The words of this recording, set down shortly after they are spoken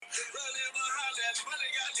money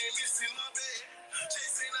got me missing my bed.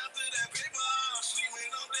 Chasing after that paper, she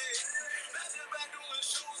went on dead. Back to back doing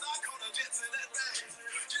shows, I caught a jet to that thing.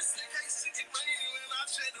 Just in case she get money when I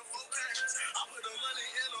check the forecast. I put the money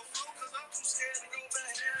in the flow cause I'm too scared to go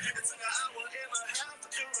back. It took an hour and a half to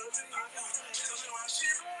count a million. Tell me why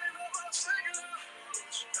she blowing up my figure.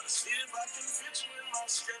 Gotta see if I can fit you in my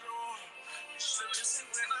schedule. You should listen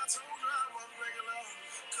when I told you I was regular.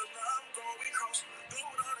 Cause now I'm going be cross.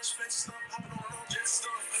 Gold on his face, stuff popping on no jet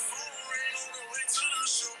stuff. Phone ring on the way to the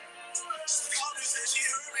show. She called me, said she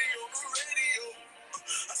heard me on the radio.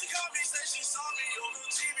 She called me, said she saw me on the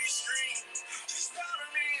TV screen. She's proud of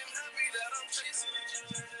me and happy that I'm chasing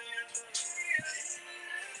the dream.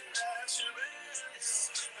 That's your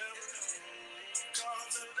best. Come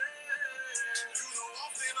today. You know,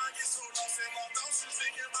 often I get so lost in my thoughts and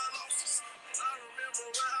thinking my losses. I remember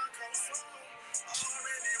where I come from. I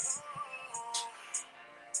already won.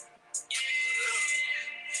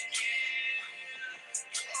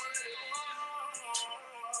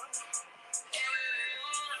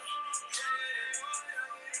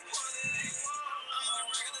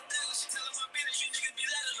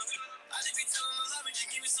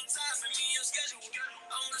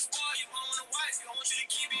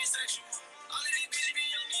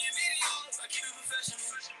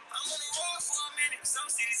 Some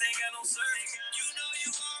cities ain't got no service. You know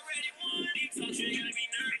you already won. These times you ain't gotta be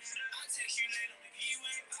nervous. I'll text you later if you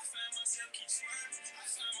ain't. I find myself keep swerving. I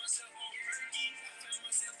find myself on Fergie. I find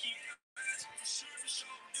myself keep rising. For sure, for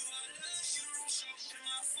sure. Do I love you? For sure. Do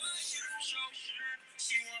I fuck you? For sure.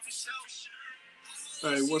 She want for sure.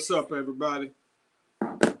 Hey, what's up, everybody?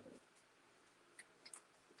 I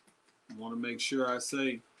want to make sure I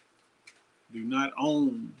say, do not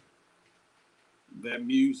own that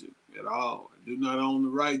music at all. I do not own the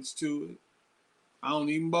rights to it. I don't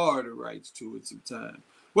even borrow the rights to it sometimes.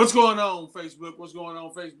 What's going on, Facebook? What's going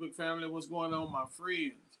on, Facebook family? What's going on, my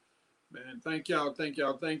friends? Man, thank y'all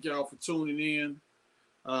for tuning in.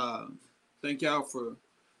 Thank y'all for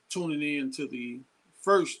tuning in to the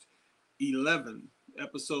first 11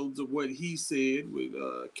 episodes of What He Said with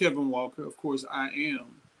Kevin Walker. Of course, I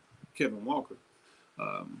am Kevin Walker.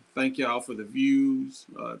 Thank y'all for the views.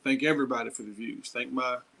 Thank everybody for the views. Thank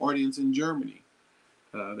my audience in Germany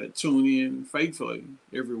that tune in faithfully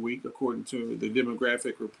every week according to the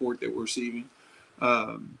demographic report that we're receiving.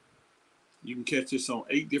 You can catch this on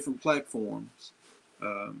 8 different platforms.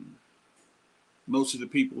 Most of the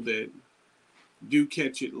people that do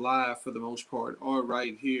catch it live for the most part are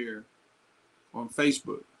right here on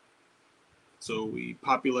Facebook. So we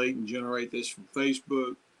populate and generate this from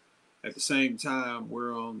Facebook. At the same time,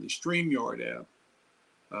 we're on the StreamYard app,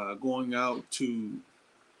 going out to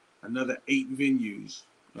another 8 venues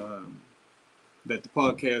that the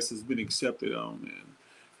podcast has been accepted on. And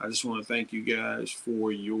I just want to thank you guys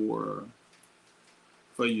for your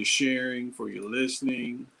sharing, for your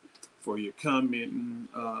listening, for your commenting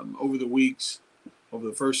over the weeks, over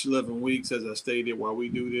the first 11 weeks, as I stated, while we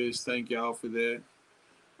do this. Thank y'all for that.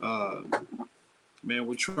 Man,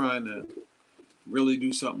 we're trying to really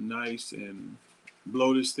do something nice and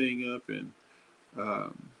blow this thing up and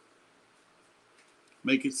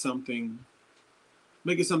make it something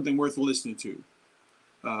worth listening to.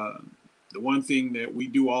 The one thing that we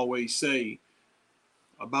do always say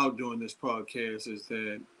about doing this podcast is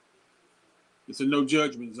that it's a no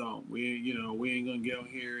judgment zone. We ain't gonna get on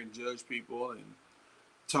here and judge people and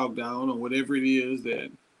talk down on whatever it is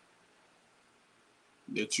that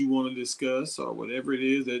you want to discuss, or whatever it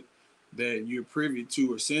is that you're privy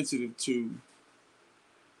to or sensitive to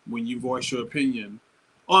when you voice your opinion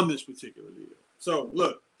on this particular deal. So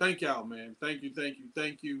look, thank y'all, man. Thank you.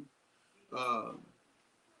 I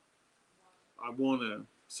want to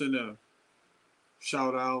send a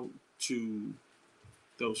shout out to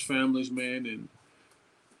those families, man, and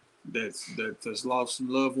that's lost some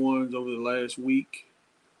loved ones over the last week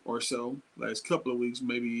or so, last couple of weeks,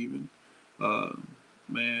 maybe even.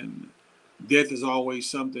 Man, death is always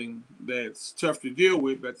something that's tough to deal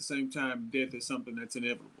with, but at the same time, death is something that's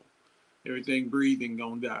inevitable. Everything breathing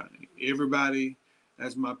gonna die. Everybody,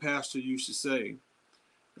 as my pastor used to say,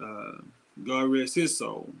 God rest his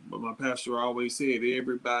soul, but my pastor always said,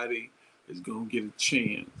 everybody is gonna get a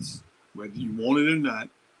chance, whether you want it or not,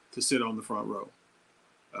 to sit on the front row.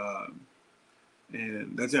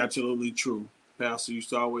 And that's absolutely true. Pastor used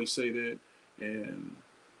to always say that, and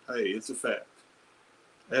hey, it's a fact.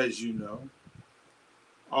 As you know,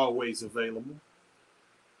 always available.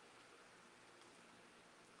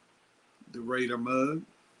 The Raider mug.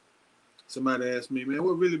 Somebody asked me, man,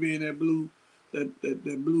 what really be in that blue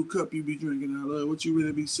cup you be drinking out of? What you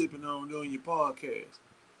really be sipping on doing your podcast?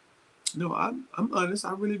 No, I'm honest.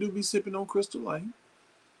 I really do be sipping on Crystal Light,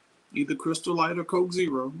 either Crystal Light or Coke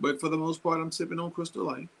Zero. But for the most part, I'm sipping on Crystal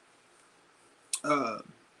Light. Uh,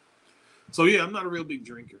 so yeah, I'm not a real big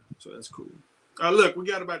drinker, so that's cool. Look, we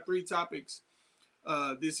got about 3 topics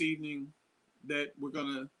this evening that we're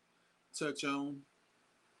gonna touch on.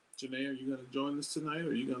 Janae, are you gonna join us tonight, or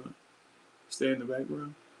are you gonna stay in the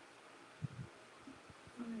background?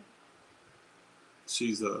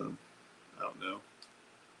 She's I don't know.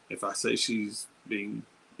 If I say she's being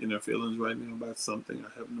in her feelings right now about something,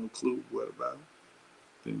 I have no clue what about,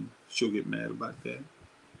 then she'll get mad about that.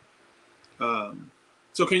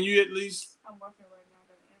 So can you at least? I'm working right now. I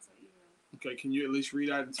gotta answer email. Okay, can you at least read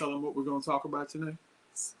out and tell them what we're going to talk about tonight?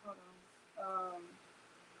 Hold on.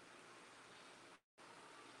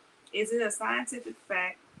 Is it a scientific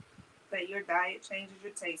fact that your diet changes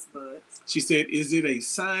your taste buds? She said, "Is it a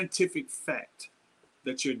scientific fact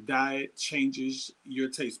that your diet changes your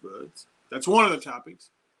taste buds?" That's one of the topics.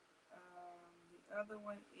 The other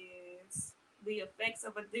one is the effects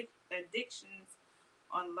of addictions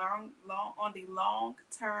on the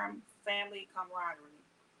long-term family camaraderie.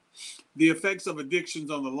 The effects of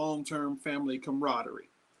addictions on the long-term family camaraderie.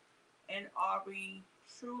 And are we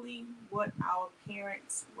truly what our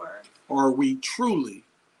parents were? Are we truly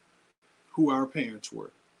who our parents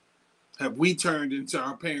were? Have we turned into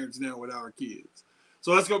our parents now with our kids?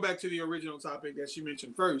 So let's go back to the original topic that she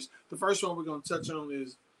mentioned first. The first one we're going to touch on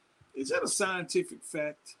is that a scientific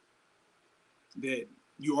fact that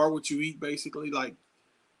you are what you eat, basically? Like,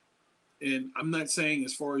 and I'm not saying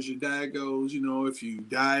as far as your diet goes, if you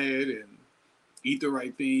diet and eat the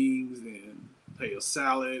right things and pay a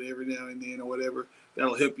salad every now and then or whatever,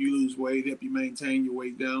 that'll help you lose weight, help you maintain your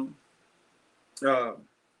weight down.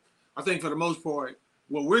 I think for the most part,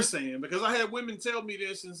 what we're saying, because I had women tell me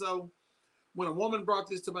this, and so when a woman brought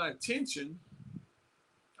this to my attention,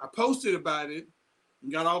 I posted about it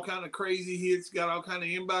and got all kind of crazy hits, got all kind of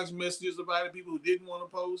inbox messages about it, people who didn't want to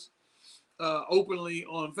post openly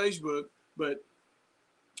on Facebook. But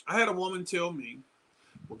I had a woman tell me,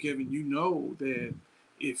 well, Kevin, you know that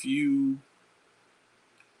if you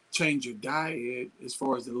change your diet as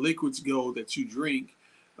far as the liquids go that you drink,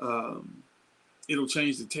 it'll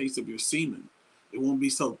change the taste of your semen. It won't be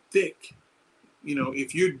so thick.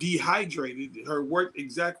 If you're dehydrated, her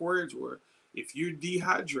exact words were, if you're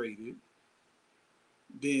dehydrated,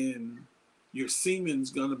 then your semen's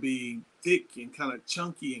gonna be thick and kind of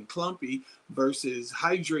chunky and clumpy versus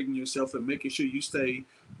hydrating yourself and making sure you stay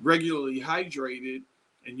regularly hydrated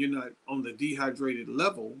and you're not on the dehydrated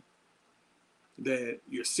level, that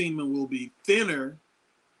your semen will be thinner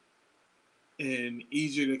and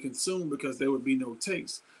easier to consume because there would be no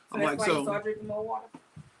taste. So I'm like, why you start drinking more water?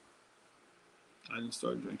 I didn't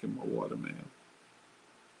start drinking more water, man.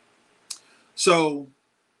 So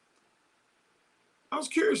I was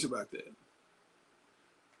curious about that.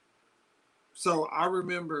 So I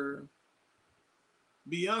remember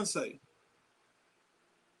Beyonce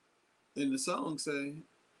in the song say,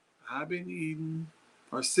 I've been eating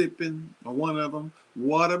or sipping, or one of them,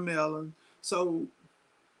 watermelon. So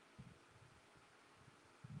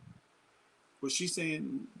was she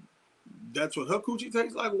saying that's what her coochie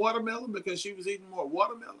tastes like, watermelon, because she was eating more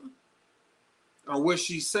watermelon? Or was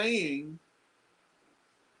she saying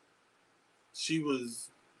she was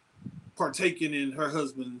partaking in her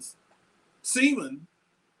husband's semen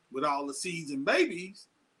with all the seeds and babies?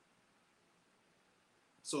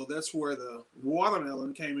 So that's where the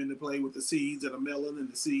watermelon came into play, with the seeds and the melon and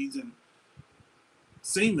the seeds and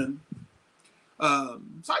semen. So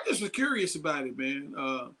I just was curious about it, man.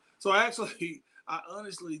 So I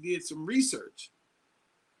honestly did some research.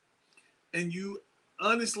 And you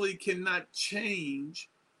honestly cannot change,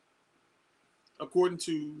 according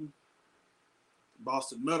to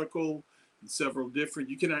Boston Medical and several different,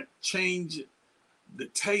 you cannot change the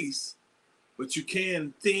taste, but you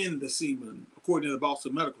can thin the semen, according to the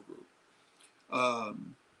Boston Medical Group.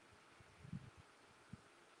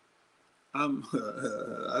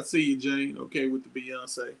 I see you, Jane. Okay, with the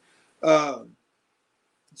Beyonce.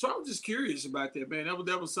 So I was just curious about that, man.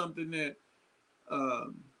 That was something that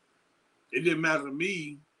it didn't matter to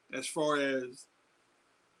me as far as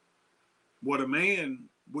what a man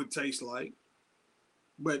would taste like.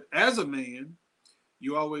 But as a man,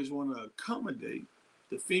 you always want to accommodate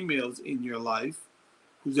the females in your life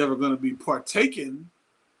who's ever going to be partaking.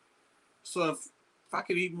 So if I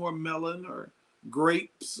could eat more melon or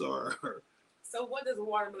grapes or... So what does a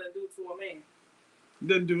watermelon do to a man? It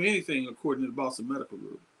doesn't do anything according to the Boston Medical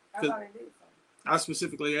Group. I thought it did something. I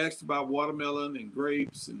specifically asked about watermelon and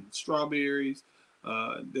grapes and strawberries.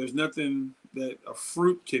 There's nothing that a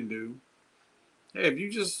fruit can do. Hey, if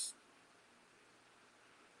you just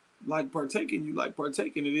like partaking, you like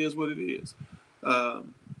partaking. It is what it is.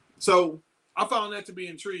 So I found that to be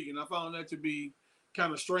intriguing. I found that to be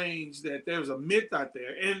kind of strange that there's a myth out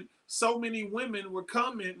there. And so many women were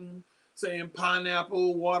commenting saying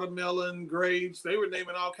pineapple, watermelon, grapes. They were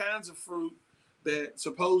naming all kinds of fruit that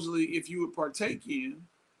supposedly, if you would partake in,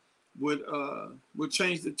 would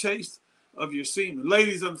change the taste of your semen.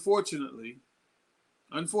 Ladies, unfortunately,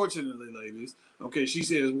 ladies, okay, she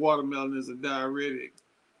says watermelon is a diuretic.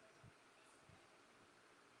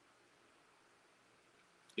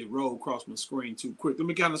 It rolled across my screen too quick. Let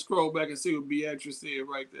me kind of scroll back and see what Beatrice said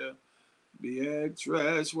right there.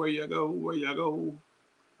 Beatrice, where you go? Where you go?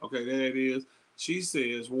 Okay, there it is. She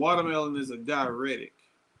says watermelon is a diuretic.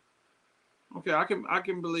 Okay, I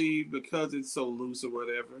can believe because it's so loose or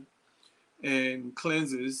whatever, and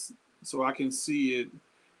cleanses, so I can see it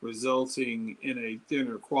resulting in a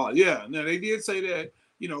thinner quality. Yeah, now they did say that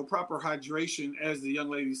proper hydration, as the young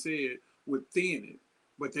lady said, would thin it,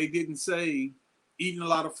 but they didn't say eating a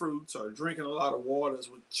lot of fruits or drinking a lot of waters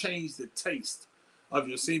would change the taste of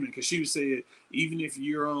your semen. Because she said even if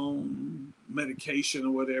you're on medication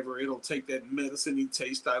or whatever, it'll take that medicine-y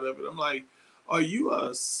taste out of it. I'm like, are you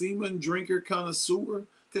a semen drinker connoisseur?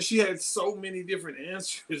 Because she had so many different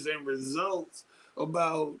answers and results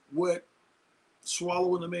about what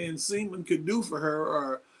swallowing a man's semen could do for her,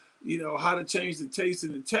 or how to change the taste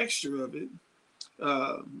and the texture of it.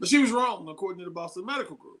 But she was wrong, according to the Boston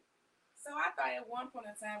Medical Group. So I thought at one point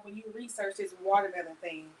in time when you researched this watermelon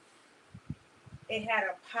thing, it had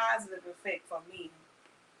a positive effect for me.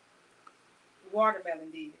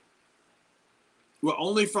 Watermelon did. Well,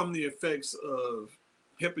 only from the effects of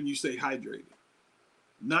helping you stay hydrated,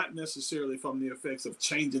 not necessarily from the effects of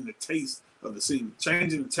changing the taste of the semen.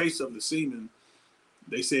 Changing the taste of the semen,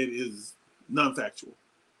 they said, is non-factual.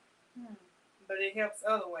 But it helps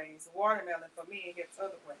other ways. Watermelon, for me, it helps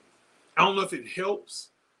other ways. I don't know if it helps,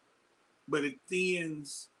 but it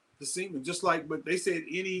thins the semen. Just like, but they said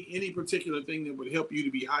any particular thing that would help you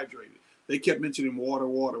to be hydrated. They kept mentioning water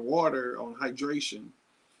on hydration.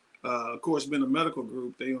 Of course, being a medical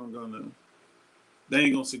group, they ain't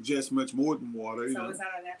gonna suggest much more than water. So it's not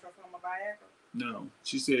a natural form of Viagra? No.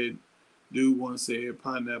 She said, dude once said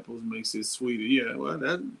pineapples makes it sweeter. Yeah, well,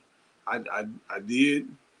 that I did.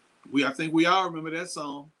 I think we all remember that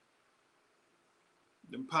song.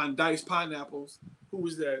 Them diced pineapples. Who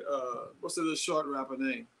was that? What's the little short rapper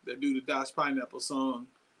name that do the diced pineapple song?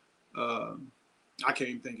 I can't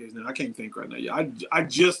even think his name. I can't think right now. Yeah, I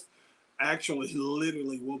just actually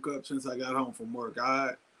literally woke up since I got home from work.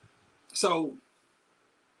 So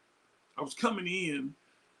I was coming in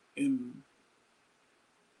and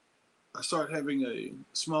I started having a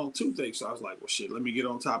small toothache. So I was like, well, shit, let me get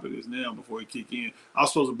on top of this now before it kick in. I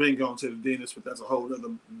was supposed to have been going to the dentist, but that's a whole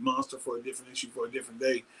other monster for a different issue for a different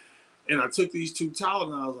day. And I took these two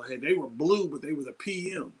Tylenols. Like, hey, they were blue, but they were the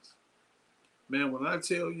PMs. Man, when I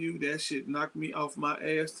tell you that shit knocked me off my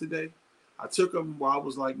ass today, I took them while I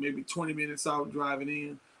was like maybe 20 minutes out driving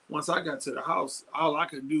in. Once I got to the house, all I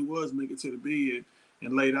could do was make it to the bed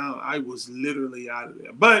and lay down. I was literally out of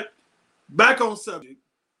there. But back on subject,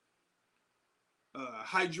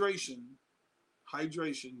 hydration,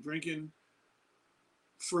 drinking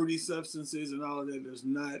fruity substances and all of that does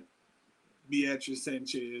not, Beatrice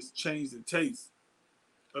Sanchez, change the taste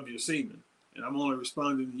of your semen. And I'm only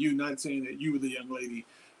responding to you, not saying that you were the young lady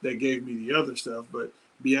that gave me the other stuff, but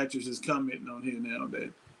Beatrice is commenting on here now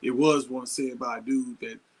that it was once said by a dude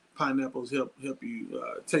that pineapples help you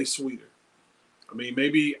taste sweeter. I mean,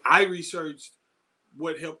 maybe I researched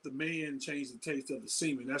what helped the man change the taste of the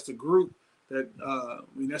semen. That's the group that,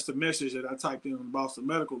 that's the message that I typed in on the Boston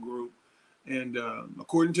Medical Group. And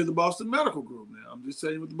according to the Boston Medical Group, now I'm just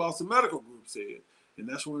saying what the Boston Medical Group said. And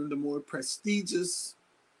that's one of the more prestigious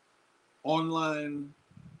online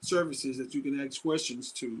services that you can ask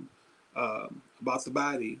questions to about the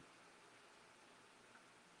body.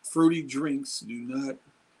 Fruity drinks do not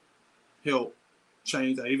help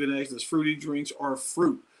change. I even asked, does fruity drinks or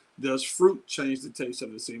fruit? Does fruit change the taste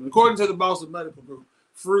of the semen? According to the Boston Medical Group,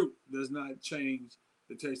 fruit does not change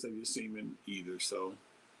the taste of your semen either. So,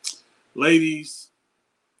 ladies,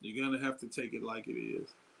 you're going to have to take it like it is.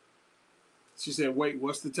 She said, wait,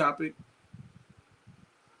 what's the topic?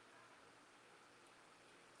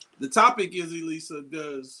 The topic is, Elisa,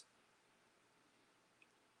 does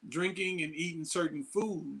drinking and eating certain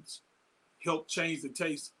foods help change the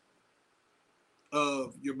taste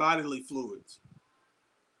of your bodily fluids?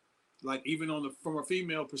 Like even from a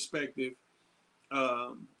female perspective,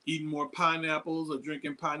 eating more pineapples or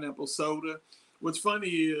drinking pineapple soda. What's funny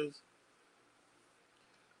is,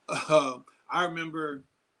 I remember,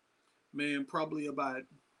 man, probably about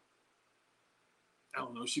I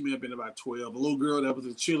don't know, she may have been about 12. A little girl that was a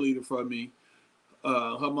cheerleader for me.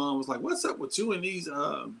 Her mom was like, "What's up with you and these?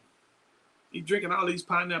 You drinking all these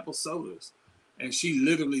pineapple sodas?" And she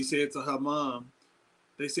literally said to her mom,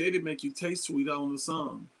 "They said it make you taste sweet on the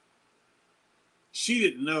song." She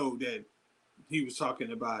didn't know that he was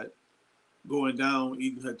talking about going down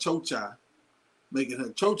eating her chocha, making her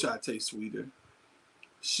chocha taste sweeter.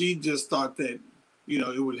 She just thought that,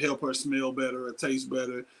 it would help her smell better or taste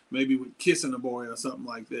better, maybe with kissing a boy or something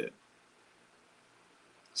like that.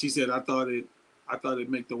 She said, I thought it'd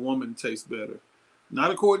make the woman taste better.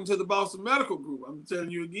 Not according to the Boston Medical Group. I'm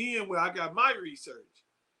telling you again where I got my research,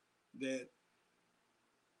 that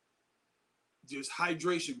just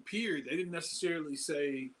hydration, period. They didn't necessarily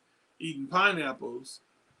say eating pineapples.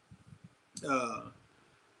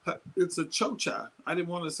 It's a chocha. I didn't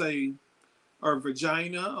want to say or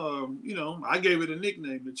vagina, or I gave it a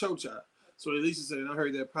nickname, the chocha. So at least it said, I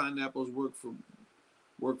heard that pineapples work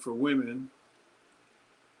for women.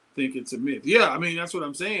 Think it's a myth. Yeah, I mean that's what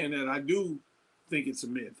I'm saying. That I do think it's a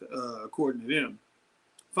myth, according to them.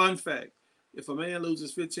 Fun fact: if a man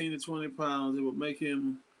loses 15 to 20 pounds, it will make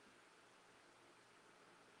him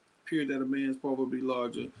appear that a man's probably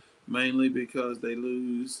larger, mainly because they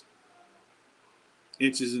lose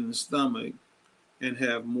inches in the stomach and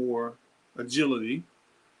have more agility.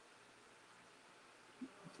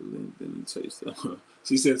 The length than the taste of it.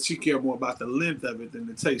 She said she cared more about the length of it than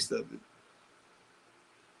the taste of it.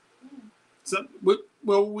 So,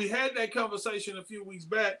 well, we had that conversation a few weeks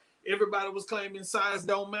back. Everybody was claiming size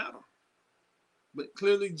don't matter. But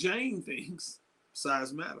clearly Jane thinks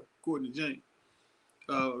size matter, according to Jane.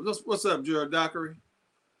 What's up, Gerald Dockery?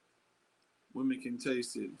 Women can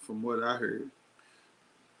taste it, from what I heard.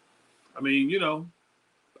 I mean,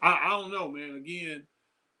 I don't know, man. Again,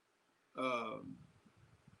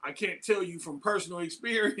 I can't tell you from personal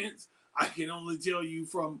experience. I can only tell you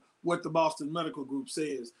from what the Boston Medical Group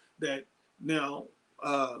says. That now,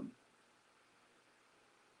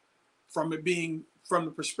 from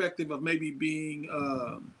the perspective of maybe being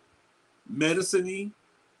medicine-y,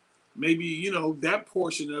 maybe that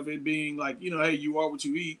portion of it being like, hey, you are what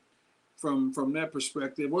you eat. From that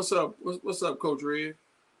perspective, what's up? What's up, Coach Red,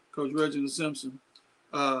 Coach Reginald Simpson?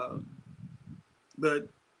 But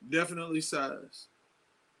definitely size.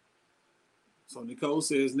 So Nicole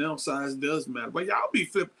says now size does matter, but y'all be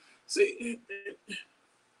flipping. See,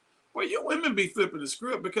 well, you women be flipping the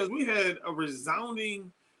script, because we had a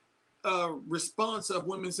resounding response of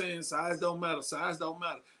women saying size don't matter, size don't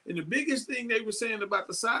matter. And the biggest thing they were saying about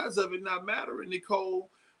the size of it not mattering, Nicole,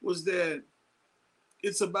 was that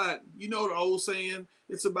it's about, the old saying,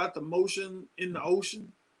 it's about the motion in the ocean.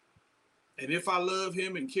 And if I love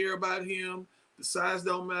him and care about him, the size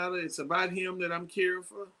don't matter. It's about him that I'm caring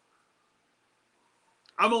for.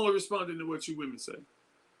 I'm only responding to what you women say.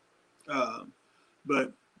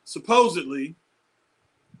 But supposedly,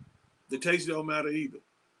 the taste don't matter either.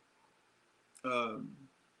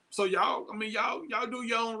 So y'all do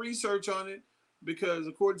your own research on it, because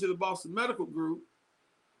according to the Boston Medical Group,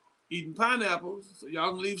 eating pineapples, so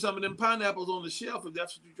y'all can leave some of them pineapples on the shelf if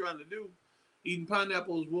that's what you're trying to do. Eating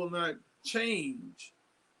pineapples will not change.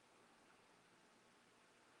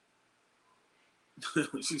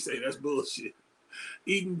 She say that's bullshit.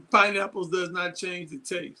 Eating pineapples does not change the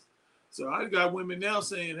taste. So I got women now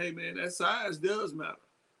saying, hey man, that size does matter.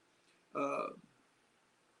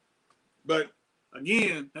 But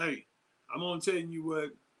again, hey, I'm only telling you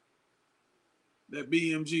what that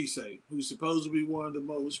BMG say, who's supposed to be one of the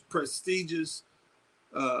most prestigious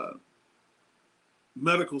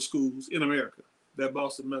medical schools in America, that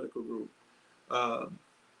Boston Medical Group.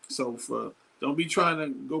 So don't be trying to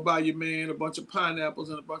go buy your man a bunch of pineapples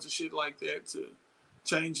and a bunch of shit like that to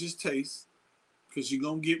change his taste, because you're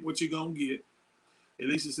going to get what you're going to get. At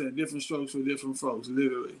least it's in different strokes for different folks,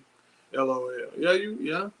 literally. LOL.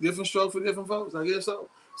 Yeah, different stroke for different folks. I guess so.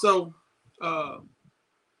 So,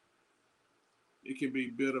 it can be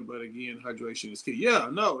bitter, but again, hydration is key. Yeah,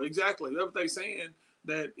 no, exactly. That's what they're saying,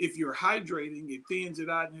 that if you're hydrating, it thins it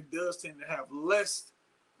out, and it does tend to have less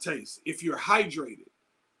taste if you're hydrated.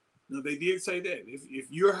 Now, they did say that.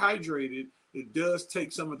 If you're hydrated, it does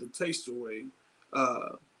take some of the taste away,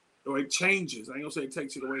 or it changes. I ain't going to say it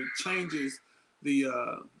takes it away. It changes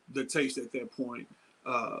the taste at that point,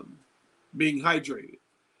 being hydrated.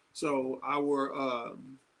 So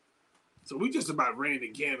so we just about ran the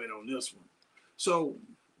gamut on this one. So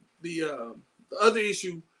the other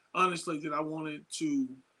issue, honestly, that I wanted to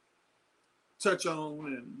touch on,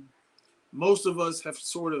 and most of us have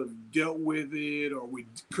sort of dealt with it, or we're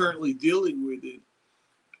currently dealing with it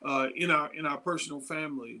in our personal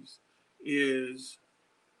families, is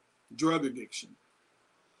drug addiction.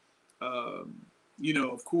 You know,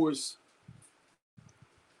 of course,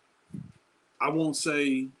 I won't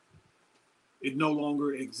say it no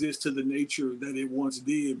longer exists to the nature that it once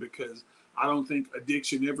did, because I don't think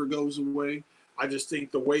addiction ever goes away. I just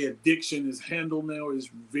think the way addiction is handled now is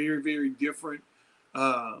very, very different.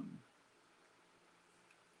 Um,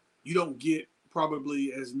 you don't get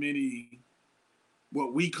probably as many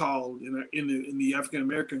what we call in the African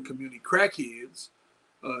American community crackheads,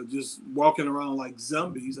 just walking around like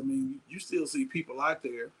zombies. I mean, you still see people out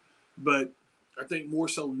there, but I think more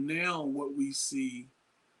so now what we see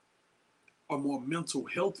are more mental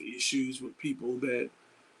health issues with people that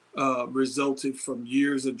resulted from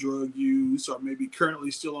years of drug use, or maybe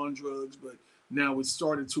currently still on drugs, but now it's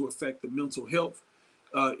started to affect the mental health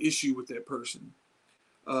issue with that person.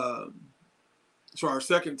 Um, so our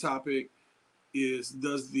second topic is,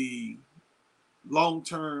 does the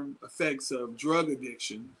long-term effects of drug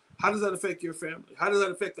addiction, how does that affect your family? How does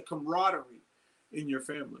that affect the camaraderie in your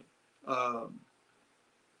family? Um,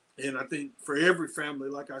 and I think for every family,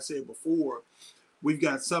 like I said before, we've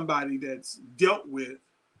got somebody that's dealt with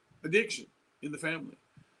addiction in the family.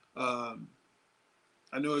 Um,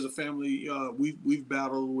 I know as a family, we've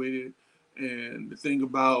battled with it, and the thing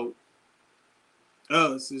about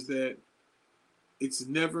us is that it's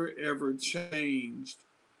never ever changed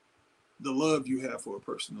the love you have for a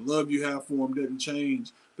person. The love you have for them doesn't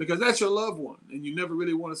change, because that's your loved one, and you never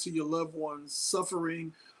really want to see your loved one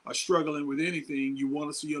suffering or struggling with anything. You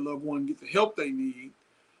want to see your loved one get the help they need,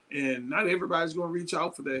 and not everybody's going to reach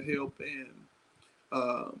out for that help, and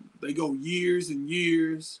they go years and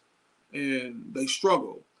years, and they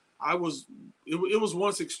struggle. It was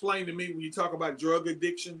once explained to me, when you talk about drug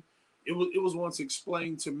addiction, it was once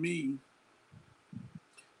explained to me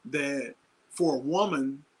that for a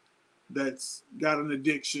woman that's got an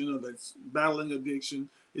addiction or that's battling addiction,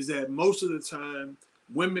 is that most of the time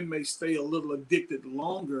women may stay a little addicted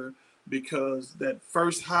longer, because that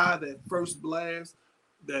first high, that first blast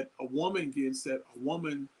that a woman gets, that a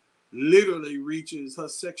woman literally reaches her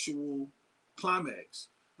sexual climax.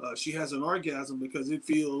 She has an orgasm because it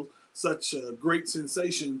feels such a great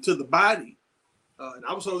sensation to the body. And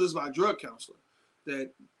I was told this by a drug counselor, that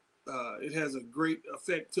it has a great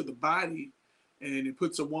effect to the body, and it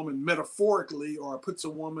puts a woman metaphorically, or it puts a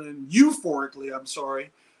woman euphorically, I'm sorry,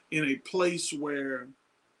 in a place where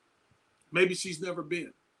maybe she's never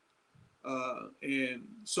been. And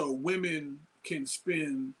so women can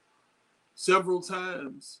spend several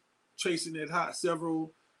times chasing that high,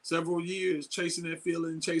 several years chasing that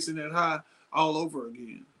feeling, chasing that high all over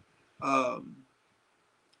again. Um,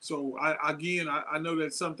 so I know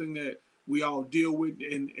that's something that we all deal with,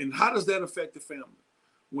 and how does that affect the family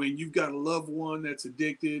when you've got a loved one that's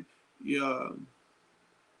addicted,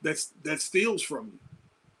 that steals from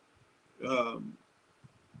you,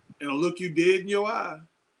 and will look you dead in your eye.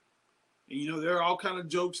 And there are all kind of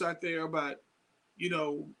jokes out there about you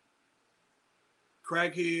know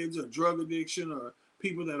crackheads or drug addiction or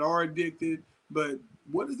people that are addicted, but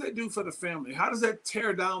what does that do for the family? How does that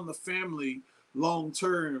tear down the family long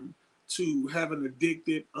term, to have an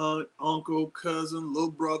addicted aunt, uncle, cousin,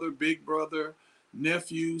 little brother, big brother,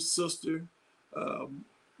 nephew, sister?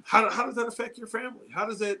 How does that affect your family? How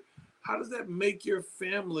does that make your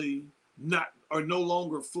family not, or no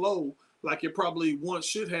longer flow like it probably once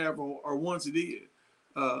should have, or once did?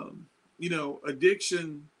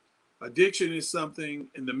 Addiction is something,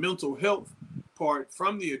 and the mental health part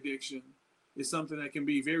from the addiction is something that can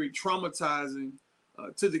be very traumatizing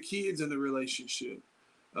to the kids in the relationship.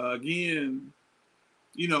 Again,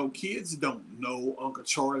 kids don't know Uncle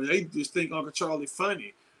Charlie. They just think Uncle Charlie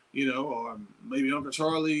funny, or maybe Uncle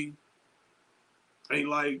Charlie ain't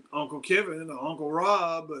like Uncle Kevin or Uncle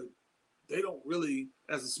Rob, but they don't really,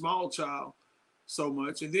 as a small child, so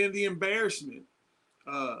much. And then the embarrassment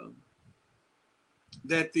uh,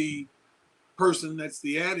 that the person that's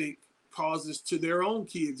the addict causes to their own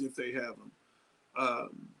kids if they have them. Um,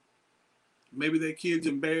 Maybe that kid's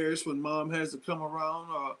embarrassed when mom has to come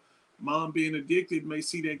around, or mom being addicted may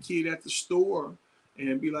see that kid at the store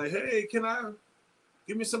and be like, "Hey, can I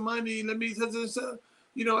give me some money? Let me." As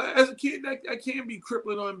a kid, that can be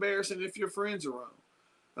crippling or embarrassing if your friends are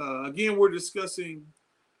around. Again, we're discussing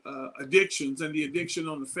addictions, and the addiction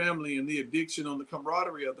on the family, and the addiction on the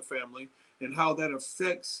camaraderie of the family, and how that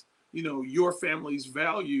affects your family's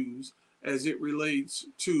values as it relates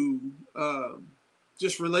to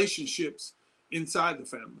just relationships inside the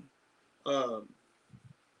family. Um,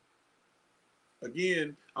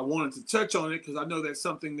 Again, I wanted to touch on it because I know that's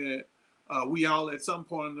something that we all, at some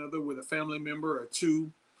point or another, with a family member or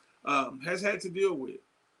two, has had to deal with.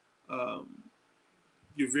 Um,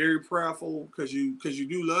 you're very prayerful because you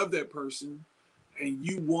do love that person, and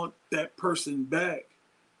you want that person back.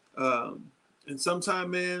 And sometimes,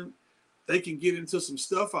 man, they can get into some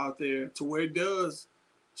stuff out there to where it does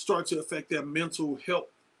start to affect their mental health.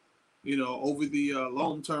 Over the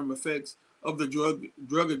long-term effects of the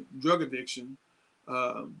drug addiction,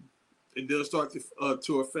 um, it does start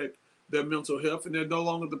to affect their mental health, and they're no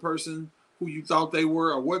longer the person who you thought they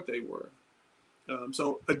were or what they were.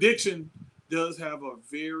 So addiction does have a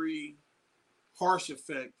very harsh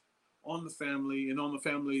effect on the family and on the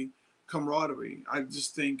family camaraderie. I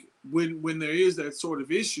just think when there is that sort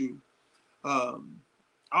of issue,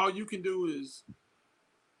 all you can do is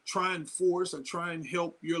try and force or try and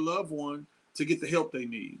help your loved one to get the help they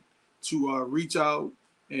need, to reach out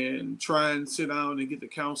and try and sit down and get the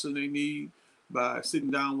counseling they need by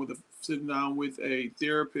sitting down with a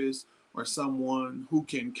therapist or someone who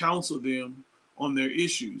can counsel them on their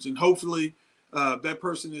issues, and hopefully that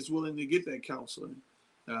person is willing to get that counseling.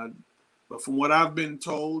 Uh, but from what I've been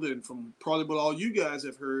told, and from probably what all you guys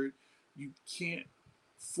have heard, you can't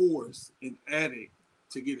force an addict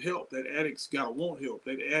to get help. That addict's got to want help.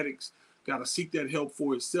 That addict's got to seek that help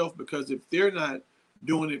for itself, because if they're not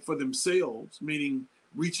doing it for themselves, meaning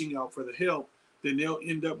reaching out for the help, then they'll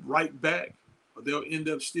end up right back, or they'll end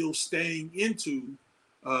up still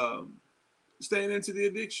um, staying into the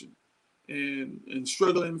addiction and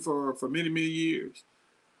struggling for many, many years.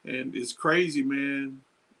 And it's crazy, man.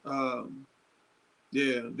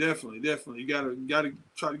 Yeah, definitely. You gotta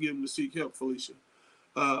try to get them to seek help, Felicia.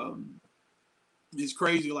 Um, it's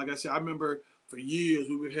crazy. Like I said, I remember for years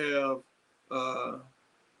we would have uh,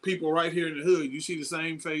 people right here in the hood. You see the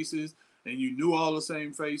same faces, and you knew all the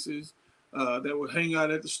same faces that would hang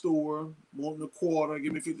out at the store, wanting a quarter,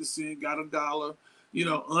 give me 50 cents, got $1.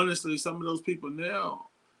 Honestly, some of those people now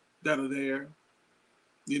that are there,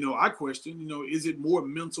 I question, is it more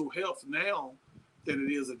mental health now than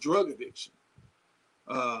it is a drug addiction?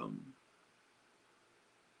 Um,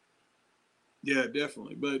 yeah,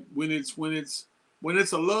 definitely. But when it's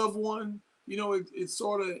a loved one, it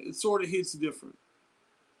sort of hits different.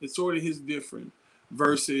 It sort of hits different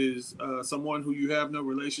versus someone who you have no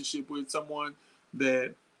relationship with, someone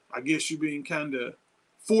that I guess you're being kind of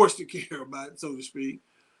forced to care about, so to speak.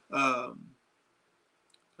 Um,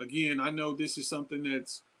 Again, I know this is something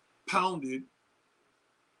that's pounded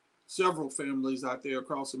several families out there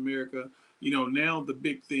across America. Now the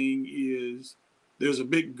big thing is there's a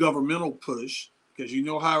big governmental push, because you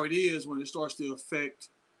know how it is when it starts to affect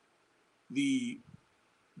the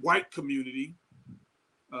white community.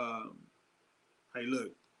 Um, Hey,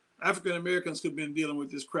 look, African Americans could have been dealing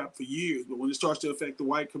with this crap for years, but when it starts to affect the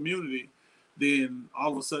white community, then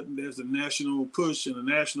all of a sudden there's a national push and a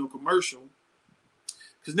national commercial.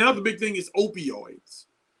 Because now the big thing is opioids.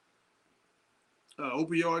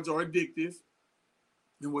 Opioids are addictive.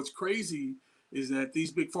 And what's crazy is that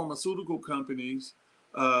these big pharmaceutical companies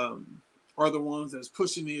are the ones that's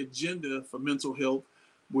pushing the agenda for mental health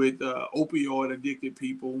with opioid addicted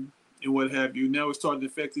people and what have you. Now it's starting to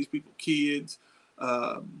affect these people, kids.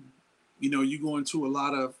 You go into a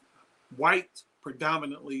lot of white,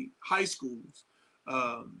 predominantly high schools.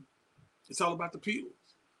 It's all about the pills.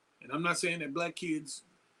 And I'm not saying that black kids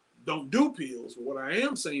don't do pills. But what I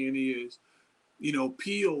am saying is,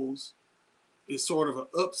 pills is sort of an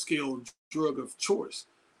upscale drug of choice.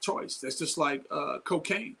 That's just like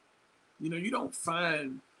cocaine. You don't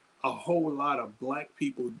find a whole lot of black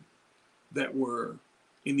people that were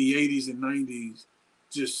in the 80s and 90s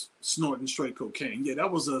just snorting straight cocaine. Yeah,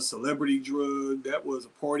 that was a celebrity drug. That was a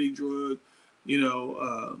party drug,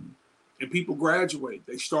 and people graduate.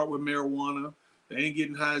 They start with marijuana. They ain't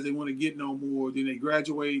getting high as they want to get no more. Then they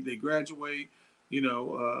graduate,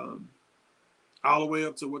 all the way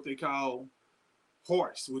up to what they call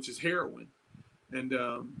horse, which is heroin. And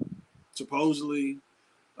supposedly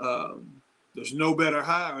there's no better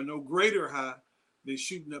high or no greater high than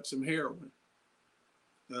shooting up some heroin.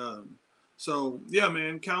 So yeah,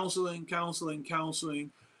 man, counseling,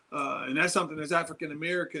 and that's something as African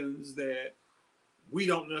Americans that we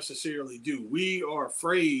don't necessarily do. We are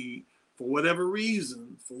afraid for whatever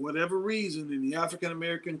reason in the African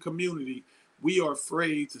American community, we are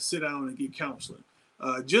afraid to sit down and get counseling,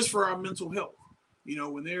 just for our mental health.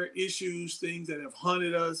 When there are issues, things that have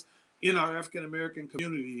haunted us in our African American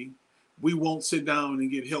community, we won't sit down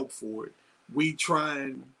and get help for it. We try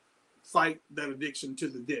and fight that addiction to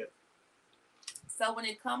the death. So when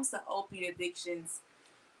it comes to opiate addictions,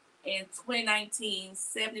 in 2019,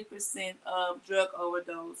 70% of drug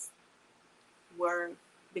overdose were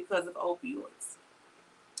because of opioids.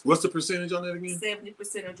 What's the percentage on that again?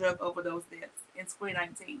 70% of drug overdose deaths in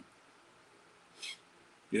 2019.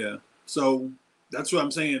 Yeah. So that's what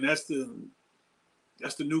I'm saying. That's the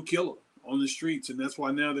new killer on the streets, and that's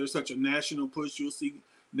why now there's such a national push. You'll see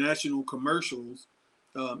national commercials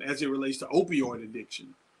as it relates to opioid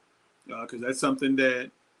addiction, because that's something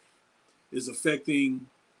that is affecting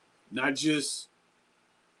not just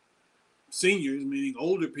seniors, meaning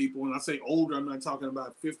older people. When I say older, I'm not talking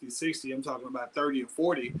about 50, 60. I'm talking about 30 and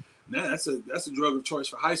 40. Now that's a drug of choice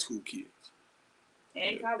for high school kids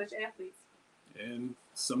and college athletes and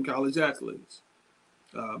some college athletes.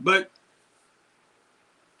 But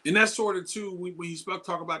and that's sort of too when you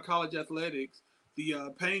talk about college athletics,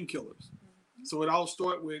 the painkillers. So it all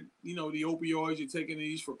starts with the opioids. You're taking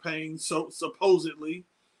these for pain, so supposedly,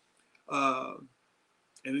 and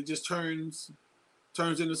it just turns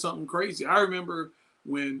into something crazy. I remember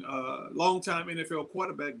when longtime NFL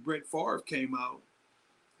quarterback Brett Favre came out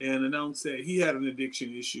and announced that he had an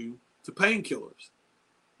addiction issue to painkillers.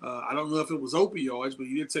 I don't know if it was opioids, but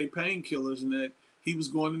he did say painkillers, and that he was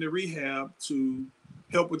going into rehab to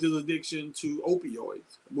help with his addiction to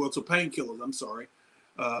opioids. Well, to painkillers. I'm sorry,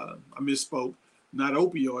 I misspoke. Not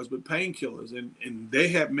opioids, but painkillers, and they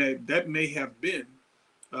have that may have been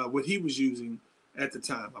what he was using at the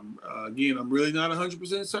time. I'm really not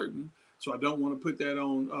 100% certain, so I don't want to put that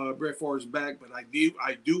on Brett Favre's back. But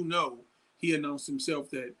I do know he announced himself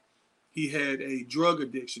that he had a drug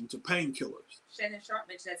addiction to painkillers. Shannon Sharpe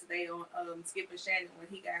mentioned that today on Skip and Shannon when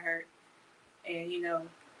he got hurt, and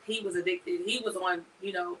he was addicted. He was on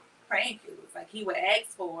painkillers. Like he would ask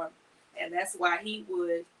for them, and that's why he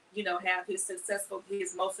would have his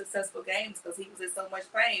most successful games because he was in so much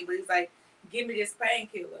pain. But he's like, give me this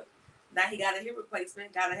painkiller. Now he got a hip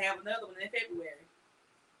replacement. Got to have another one in February.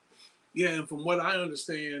 Yeah, and from what I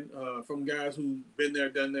understand from guys who've been there,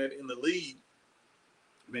 done that in the league,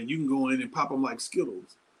 man, you can go in and pop them like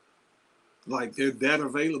Skittles. Like they're that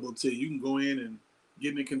available to you. You can go in and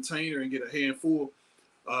get in a container and get a handful.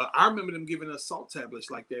 I remember them giving us salt tablets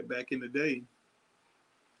like that back in the day,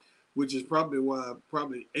 which is probably why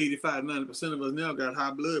 85-90% of us now got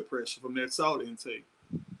high blood pressure from that salt intake.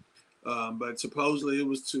 But supposedly it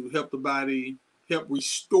was to help the body, help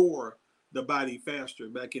restore the body faster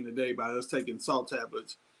back in the day by us taking salt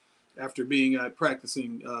tablets after being out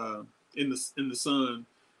practicing in the sun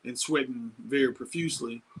and sweating very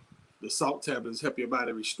profusely. The salt tablets help your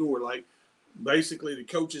body restore. Like basically the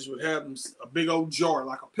coaches would have them a big old jar,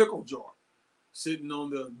 like a pickle jar, sitting on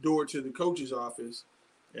the door to the coach's office.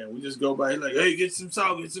 And we just go by like, hey, get some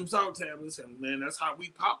salt tablets. And man, that's how we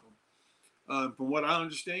pop them. From what I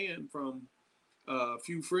understand from a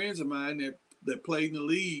few friends of mine that played in the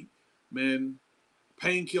league, man,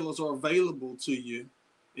 painkillers are available to you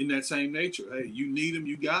in that same nature. Hey, you need them,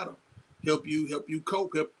 you got them. Help you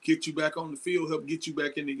cope, help get you back on the field, help get you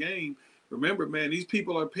back in the game. Remember, man, these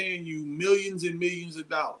people are paying you millions and millions of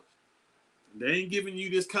dollars. They ain't giving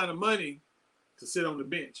you this kind of money to sit on the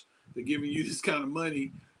bench. They're giving you this kind of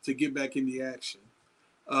money to get back in the action.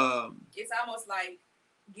 It's almost like,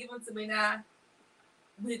 give them to me now.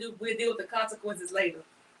 We'll deal with the consequences later.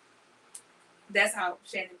 That's how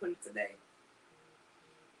Shannon put it today.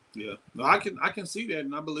 Yeah, no, I can see that,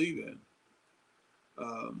 and I believe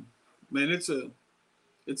that. Man, it's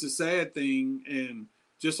a sad thing, and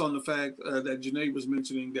just on the fact that Janae was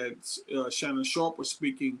mentioning that Shannon Sharpe was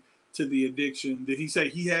speaking to the addiction. Did he say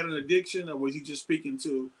he had an addiction, or was he just speaking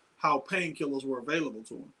to how painkillers were available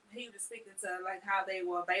to him? He was speaking to like how they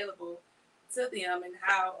were available to them and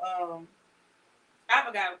how I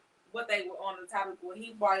forgot what they were on the topic when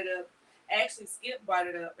he brought it up. Actually, Skip brought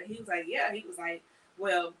it up, and he was like, "Yeah." He was like,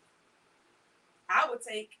 "Well, I would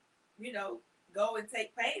take, go and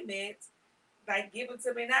take pain meds, like give them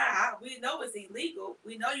to me now. We know it's illegal.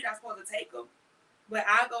 We know you're not supposed to take them, but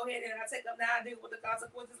I'll go ahead and I'll take them now and deal with the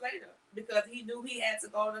consequences later." Because he knew he had to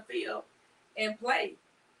go on the field and play,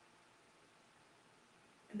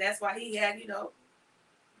 and that's why he had,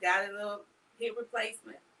 got a little hip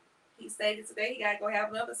replacement. He stated today he got to go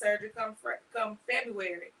have another surgery come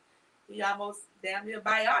February. He almost damn near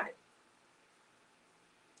biotic.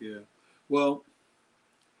 Yeah. Well,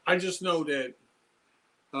 I just know that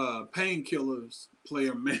painkillers play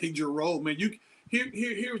a major role. Man,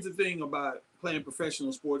 here's the thing about playing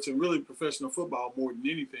professional sports and really professional football more than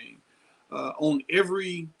anything. On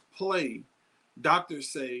every play, doctors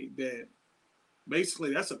say that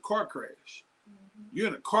basically that's a car crash. Mm-hmm. You're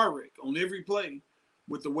in a car wreck on every play.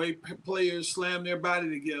 With the way players slam their body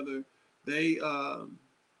together, they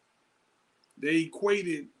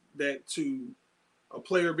equated that to a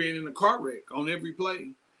player being in a car wreck on every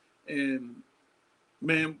play. And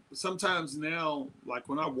man, sometimes now, like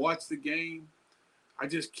when I watch the game, I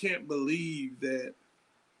just can't believe that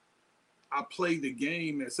I played the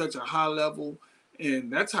game at such a high level,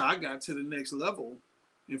 and that's how I got to the next level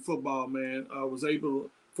in football. Man, I was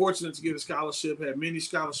fortunate to get a scholarship, had many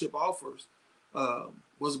scholarship offers.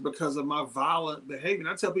 Was because of my violent behavior. And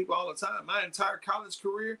I tell people all the time, my entire college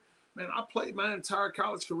career, man, I played my entire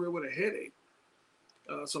college career with a headache.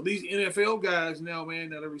 So these NFL guys now,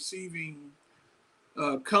 man, that are receiving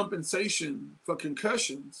compensation for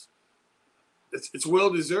concussions, it's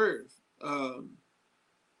well deserved. You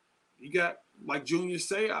got like Junior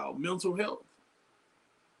Seau, mental health.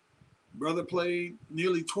 Brother played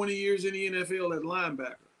nearly 20 years in the NFL at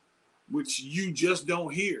linebacker, which you just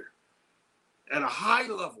don't hear at a high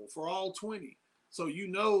level for all 20. So you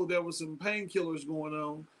know there was some painkillers going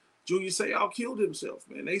on. Junior Seau killed himself,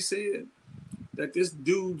 man. They said that this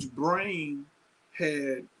dude's brain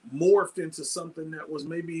had morphed into something that was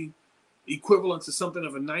maybe equivalent to something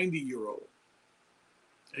of a 90-year-old.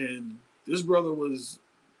 And this brother was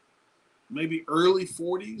maybe early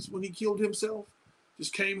 40s when he killed himself.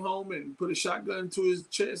 Just came home and put a shotgun to his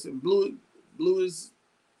chest and blew his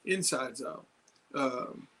insides out.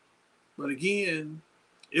 But again,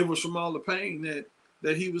 it was from all the pain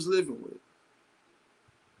that he was living with.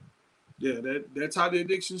 Yeah, that's how the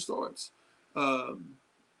addiction starts. And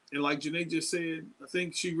like Janae just said, I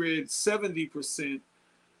think she read 70%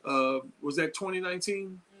 of, was that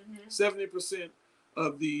 2019? 70%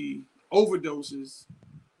 of the overdoses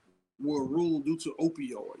were ruled due to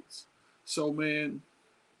opioids. So, man,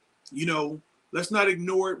 you know, let's not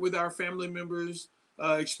ignore it with our family members,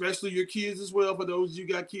 especially your kids as well. For those of you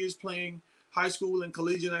got kids playing high school and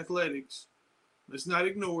collegiate athletics, let's not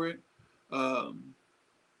ignore it. I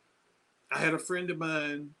had a friend of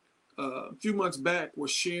mine a few months back was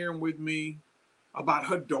sharing with me about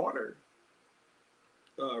her daughter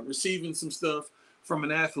receiving some stuff from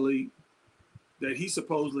an athlete that he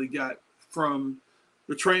supposedly got from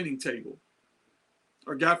the training table,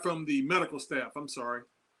 or got from the medical staff. I'm sorry.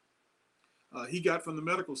 He got from the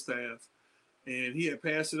medical staff, and he had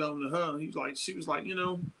passed it on to her. She was like, you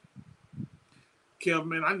know, Kev,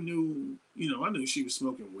 man, I knew she was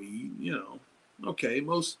smoking weed. You know, okay,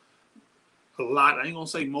 a lot. I ain't gonna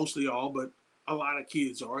say mostly all, but a lot of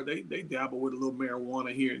kids are. They dabble with a little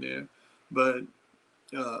marijuana here and there, but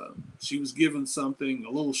she was given something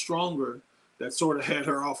a little stronger that sort of had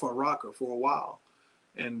her off her rocker for a while,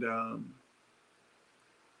 and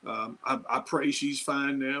I pray she's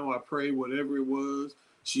fine now. I pray whatever it was,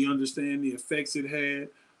 she understand the effects it had.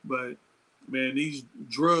 But man, these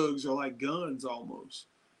drugs are like guns almost.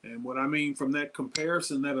 And what I mean from that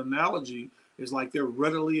comparison, that analogy, is like they're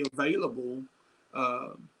readily available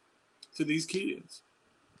to these kids.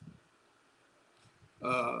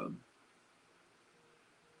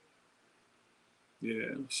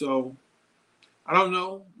 Yeah. So I don't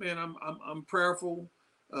know, man. I'm prayerful.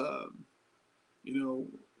 You know,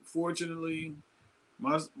 fortunately,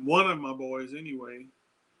 one of my boys anyway,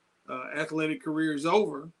 athletic career is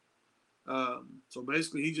over. So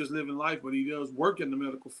basically, he's just living life, but he does work in the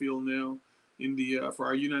medical field now in the for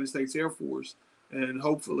our United States Air Force, and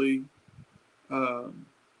hopefully that's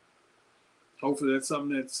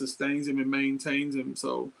something that sustains him and maintains him.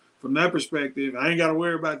 So from that perspective, I ain't got to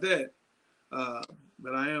worry about that.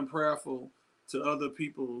 But I am prayerful to other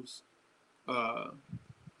people's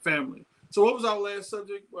family. So what was our last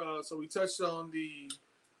subject? So we touched on the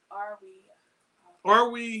are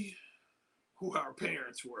we who our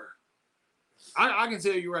parents were. I can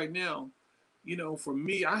tell you right now, you know, for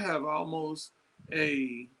me, I have almost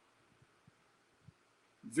a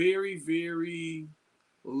very, very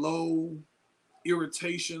low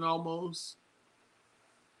irritation almost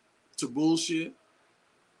to bullshit.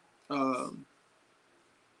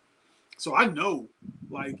 So I know,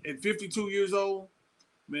 like at 52 years old,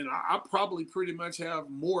 man, I probably pretty much have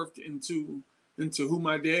morphed into who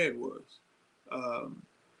my dad was.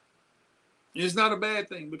 It's not a bad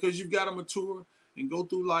thing because you've got to mature and go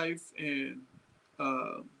through life. And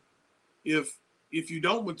if you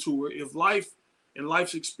don't mature, if life and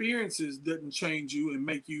life's experiences doesn't change you and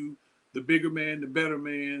make you the bigger man, the better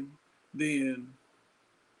man, then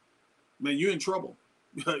man, you're in trouble.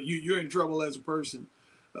 You're in trouble as a person.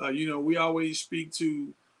 You know, we always speak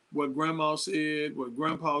to what grandma said, what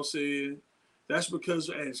grandpa said. That's because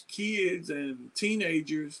as kids and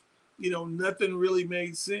teenagers, you know, nothing really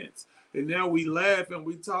made sense. And now we laugh and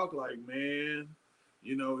we talk like, man,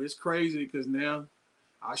 you know, it's crazy because now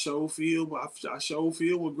I sure feel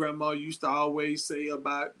what grandma used to always say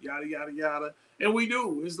about yada, yada, yada. And we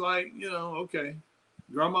do. It's like, you know, okay,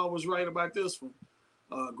 grandma was right about this one.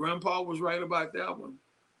 Grandpa was right about that one.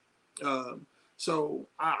 So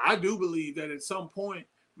I do believe that at some point,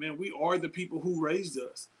 man, we are the people who raised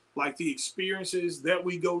us. like the experiences that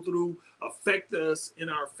we go through affect us in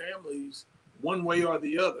our families one way or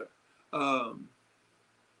the other. Um,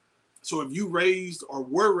 so if you raised or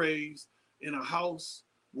were raised in a house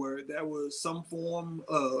where there was some form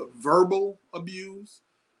of verbal abuse,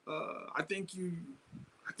 I think you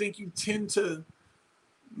tend to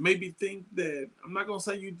maybe think that, I'm not going to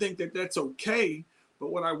say you think that that's okay,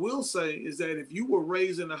 but what I will say is that if you were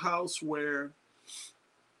raised in a house where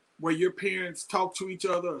your parents talked to each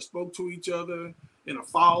other or spoke to each other in a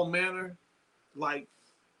foul manner, like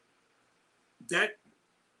that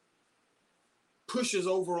pushes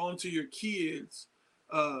over onto your kids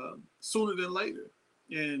sooner than later.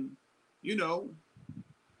 And, you know,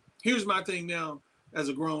 here's my thing now as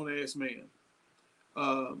a grown ass man.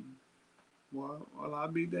 Well, I'll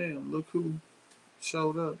be damned. Look who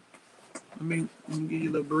showed up. Let me give you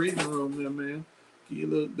a little breathing room there, man. Give you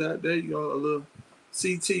a little, there you go, a little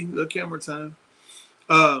CT, a little camera time.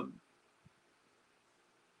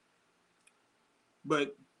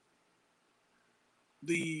 But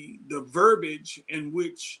the verbiage in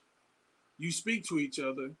which you speak to each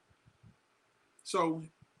other. So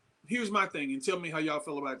here's my thing, and tell me how y'all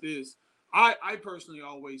feel about this. I personally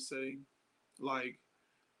always say, like,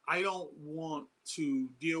 I don't want to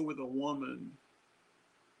deal with a woman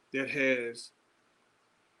that has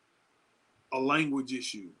a language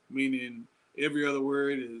issue, meaning every other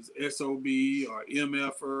word is SOB or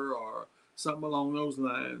MFer or something along those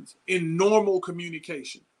lines in normal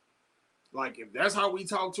communication. Like, if that's how we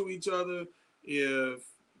talk to each other, if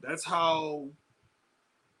that's how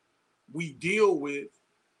we deal with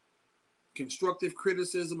constructive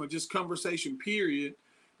criticism or just conversation, period,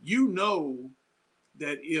 you know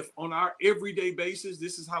that if on our everyday basis,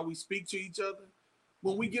 this is how we speak to each other,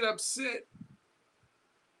 when we get upset,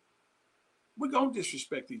 we're going to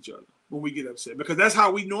disrespect each other when we get upset because that's how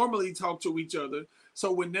we normally talk to each other.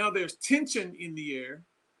 So when now there's tension in the air,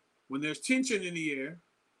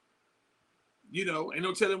 you know, ain't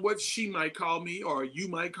no telling what she might call me or you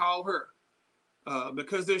might call her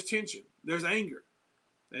because there's tension, there's anger.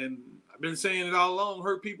 And I've been saying it all along,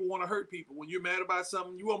 hurt people want to hurt people. When you're mad about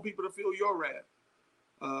something, you want people to feel your wrath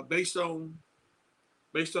based on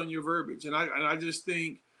your verbiage. And I just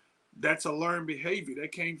think that's a learned behavior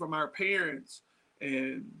that came from our parents,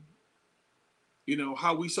 and you know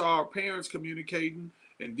how we saw our parents communicating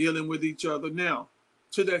and dealing with each other. Now,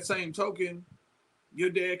 to that same token, your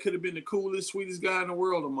dad could have been the coolest, sweetest guy in the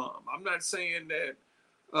world, or mom. I'm not saying that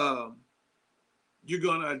you're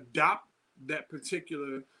gonna adopt that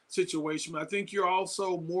particular situation. I think you're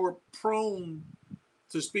also more prone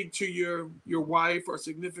to speak to your wife or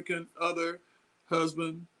significant other,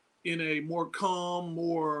 husband, in a more calm,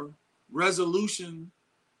 more resolution,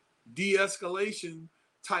 de-escalation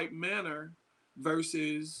type manner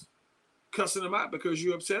versus cussing them out because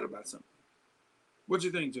you're upset about something. What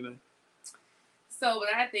you think, Janae? So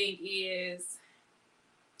what I think is,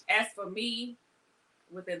 as for me,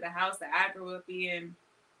 within the house that I grew up in,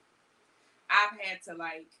 I've had to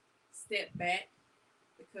like step back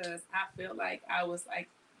because I feel like I was like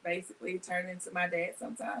basically turning into my dad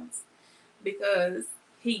sometimes because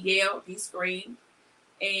he yelled, he screamed,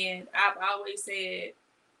 and I've always said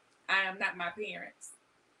I am not my parents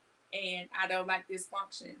and I don't like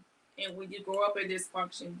dysfunction. And when you grow up in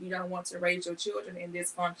dysfunction, you don't want to raise your children in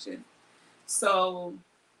dysfunction. So,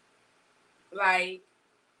 like,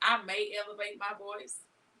 I may elevate my voice,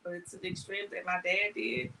 but to the extreme that my dad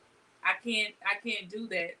did, I can't do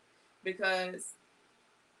that because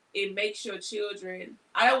it makes your children.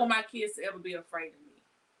 I don't want my kids to ever be afraid of me,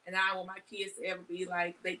 and I don't want my kids to ever be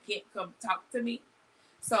like they can't come talk to me.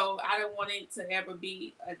 So I don't want it to ever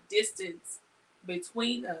be a distance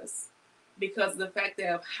between us because of the fact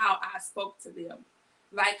of how I spoke to them,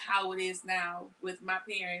 like how it is now with my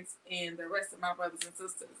parents and the rest of my brothers and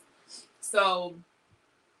sisters. So,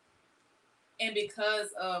 and because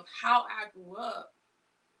of how I grew up,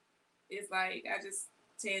 it's like I just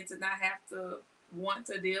tend to not have to want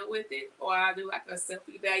to deal with it, or I do like a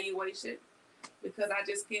self-evaluation because I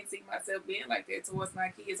just can't see myself being like that towards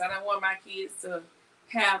my kids. I don't want my kids to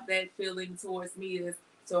have that feeling towards me as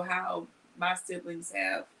to how my siblings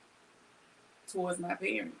have towards my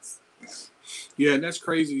parents. Yeah, and that's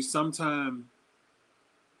crazy. Sometimes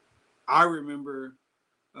I remember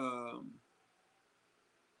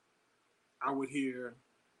I would hear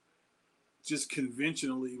just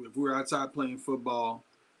conventionally if we were outside playing football,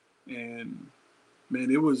 and man,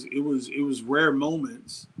 it was rare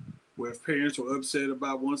moments where if parents were upset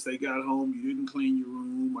about once they got home you didn't clean your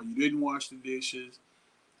room or you didn't wash the dishes.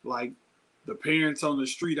 Like the parents on the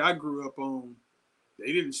street I grew up on,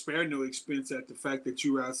 they didn't spare no expense at the fact that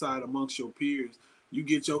you were outside amongst your peers. you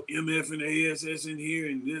get your MF and ASS in here,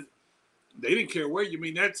 and this, they didn't care where you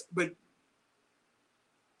mean.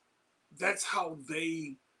 That's how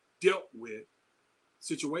they dealt with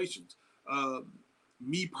situations.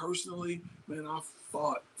 Me personally, man, I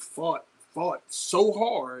fought so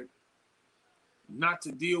hard not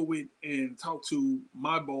to deal with and talk to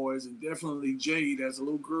my boys, and definitely Jade as a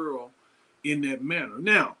little girl, in that manner.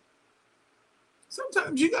 Now,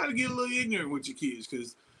 sometimes you got to get a little ignorant with your kids,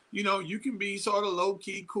 because you can be sort of low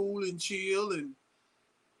key, cool and chill, and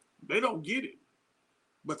they don't get it.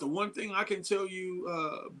 But the one thing I can tell you,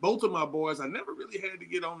 both of my boys, I never really had to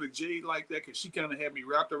get on the Jade like that, because she kind of had me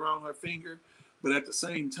wrapped around her finger. But at the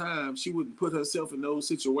same time, she wouldn't put herself in those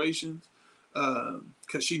situations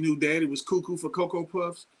because she knew Daddy was cuckoo for Cocoa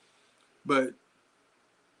Puffs. But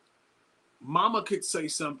Mama could say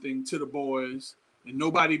something to the boys and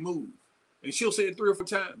nobody moved. And she'll say it 3 or 4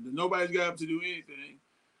 times, and nobody's got up to do anything.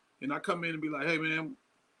 And I come in and be like, hey, man,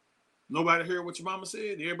 nobody heard what your mama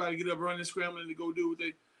said? And everybody get up running, scrambling to go do what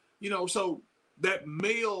they, so that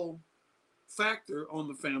male factor on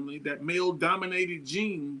the family, that male dominated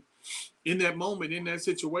gene in that moment, in that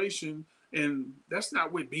situation. And that's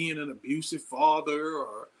not with being an abusive father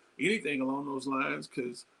or anything along those lines,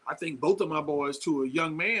 because I think both of my boys, to a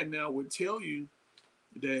young man now, would tell you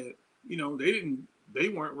that, they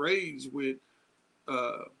weren't raised with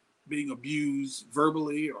being abused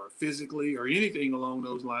verbally or physically or anything along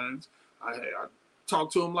those lines. I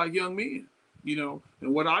talk to them like young men, and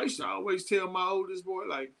what I used to always tell my oldest boy,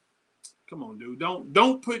 like, come on, dude,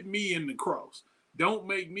 don't put me in the cross. Don't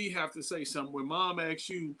make me have to say something when Mom asked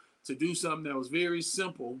you to do something that was very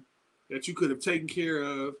simple, that you could have taken care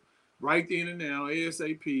of right then and now,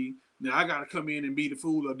 ASAP. Now I got to come in and be the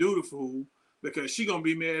fool or do the fool, because she gonna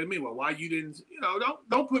be mad at me. Well, why you didn't?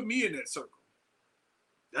 Don't put me in that circle.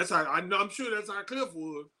 That's how I'm sure that's how Cliff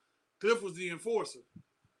was. Cliff was the enforcer.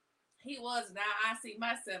 He was. Now I see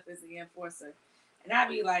myself as the enforcer, and I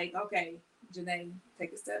be like, okay, Janae,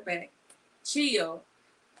 take a step back, chill.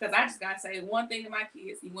 Because I just got to say one thing to my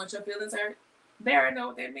kids. You want your feelings hurt? They already know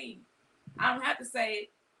what that means. I don't have to say,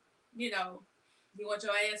 you want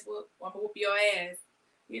your ass whooped, I'm going to whoop your ass.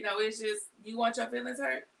 It's just, you want your feelings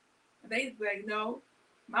hurt? And they be like, no.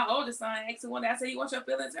 My oldest son asked me one day, I said, you want your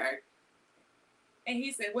feelings hurt? And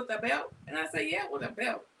he said, with a belt? And I said, yeah, with a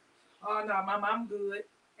belt. Oh, no, Mom, I'm good.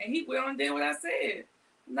 And he went on and did what I said.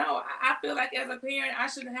 No, I feel like as a parent, I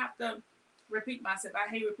shouldn't have to repeat myself. I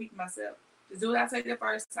hate repeating myself. Just do what I say the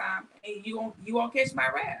first time, and you won't catch my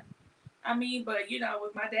wrath. I mean, but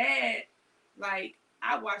with my dad, like,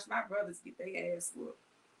 I watched my brothers get their ass whooped,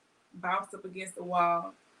 bounced up against the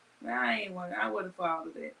wall. Man, I wouldn't for all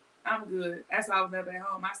of that. I'm good. That's why I was never at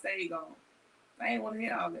home. I stayed gone. I ain't want to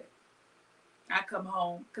hear all that. I come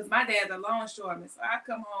home because my dad's a longshoreman, so I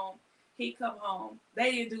come home. He come home.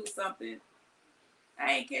 They didn't do something.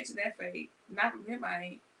 I ain't catching that fade. Not from him. I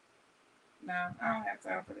ain't. No, I don't have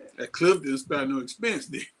time for that. That Cliff didn't spare no expense,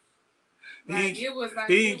 did he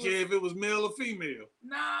didn't care if it was male or female.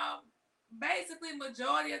 No, basically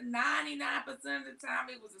majority of 99% of the time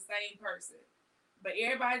it was the same person. But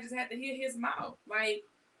everybody just had to hear his mouth. Like,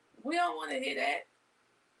 we don't want to hear that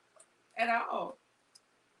at all.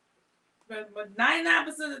 But 99%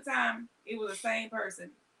 of the time it was the same person.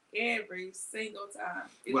 Every single time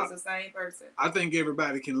it was the same person. I think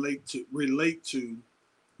everybody can relate to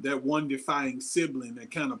that one defying sibling that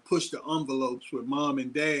kind of pushed the envelopes with mom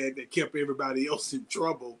and dad that kept everybody else in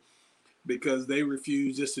trouble because they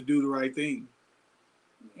refused just to do the right thing.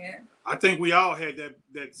 Yeah. I think we all had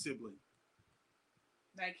that sibling.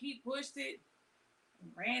 Like, he pushed it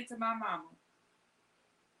and ran to my mama.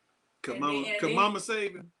 Could mama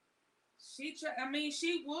save him? She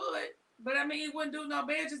would, but it wouldn't do no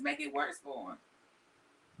better, just make it worse for him.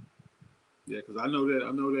 Yeah, because I know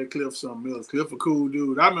that Cliff something else. Cliff a cool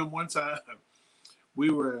dude. I remember one time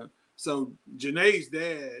so Janae's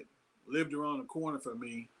dad lived around the corner from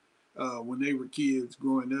me when they were kids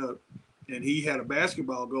growing up, and he had a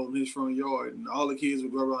basketball goal in his front yard, and all the kids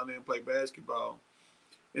would go around there and play basketball.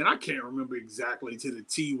 And I can't remember exactly to the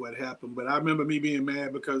T what happened, but I remember me being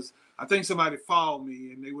mad because I think somebody fouled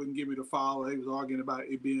me and they wouldn't give me the foul. They was arguing about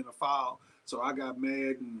it being a foul. So I got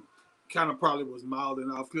mad and kind of probably was mouthing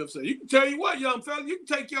off. Cliff said, "You can tell you what, young fella, you can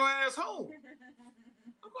take your ass home." I'm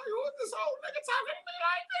like, "What this old nigga talking to me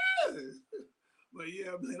like this?" But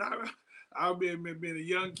yeah, man, I've been being a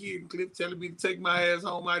young kid and Cliff telling me to take my ass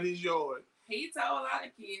home out his yard. He told a lot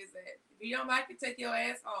of kids that if you don't like it, take your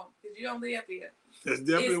ass home because you don't live here. That's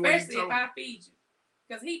definitely what he told. Especially if I feed you.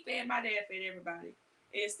 Because he fed my dad, fed everybody.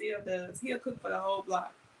 It still does. He'll cook for the whole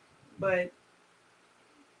block. But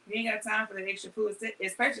you ain't got time for the extra food,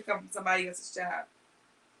 especially coming from somebody else's child.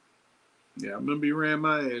 Yeah, I remember you ran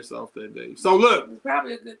my ass off that day. So look, It's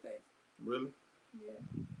probably a good thing. Really?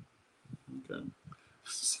 Yeah. Okay.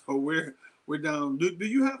 So we're down. Do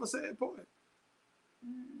you have a sad part?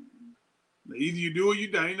 Either you do or you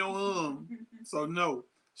don't. Ain't no So no,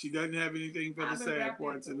 she doesn't have anything for the sad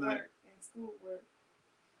part tonight. And schoolwork.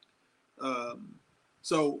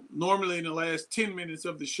 So normally in the last 10 minutes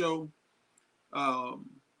of the show,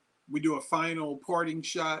 we do a final parting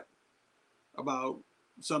shot about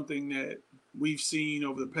something that we've seen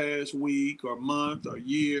over the past week or month or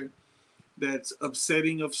year that's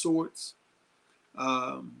upsetting of sorts.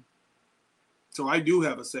 So I do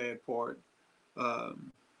have a sad part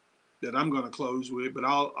that I'm going to close with, but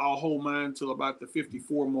I'll hold mine until about the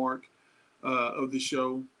 54 mark of the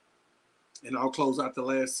show, and I'll close out the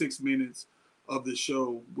last 6 minutes of the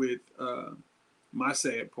show with my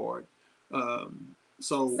sad part.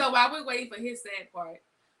 So while we're waiting for his sad part,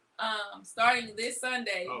 starting this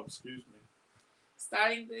Sunday. Oh, excuse me.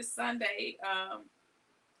 Starting this Sunday,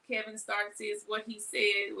 Kevin starts his What He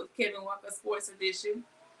Said with Kevin Walker Sports Edition.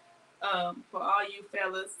 For all you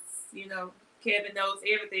fellas, you know, Kevin knows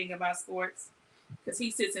everything about sports because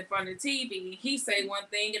he sits in front of the TV. He say one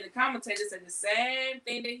thing and the commentators say the same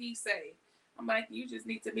thing that he say. I'm like, you just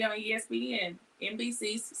need to be on ESPN,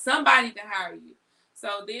 NBC, somebody to hire you.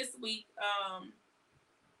 So this week,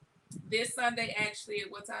 this Sunday, actually,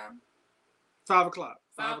 at what time? 5 o'clock.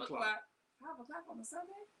 5 o'clock. 5 o'clock on a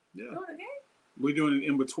Sunday? Yeah. Doing a game? We're doing it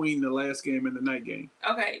in between the last game and the night game.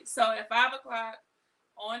 Okay, so at 5 o'clock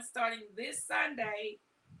on starting this Sunday,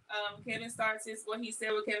 Kevin starts his What He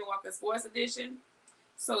Said with Kevin Walker Sports Edition.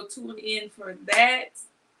 So tune in for that.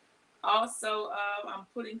 Also, I'm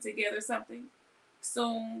putting together something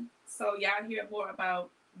soon, so y'all hear more about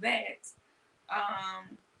that.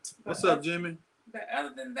 What's up, Jimmy? But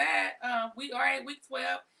other than that, we are at week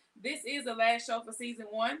 12. This is the last show for season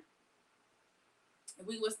 1.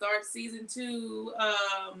 We will start season 2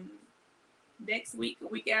 next week, a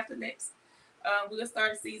week after next. We will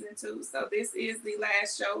start season 2. So this is the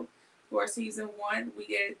last show for season 1. We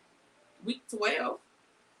get week 12.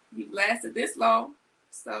 You've lasted this long.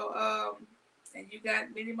 So, and you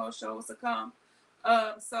got many more shows to come.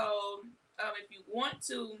 If you want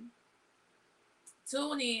to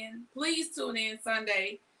tune in, please tune in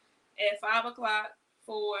Sunday at 5 o'clock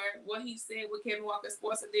for What He Said with Kevin Walker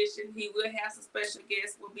Sports Edition. He will have some special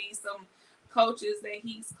guests. Will be some coaches that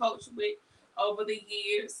he's coached with over the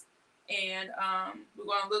years. And we're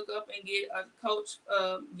going to look up and get a coach,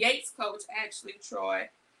 Yates coach, actually, Troy.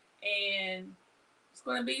 And it's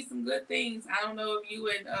going to be some good things. I don't know if you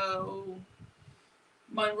and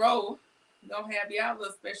Monroe don't have y'all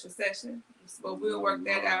little special session, but we'll work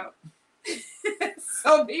that out.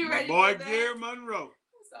 So be ready. My boy Gary Monroe.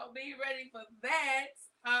 So be ready for that.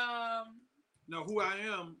 Now, who I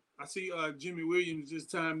am, I see Jimmy Williams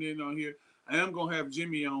just chimed in on here. I am going to have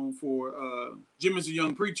Jimmy on for, Jimmy's a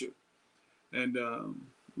young preacher. And,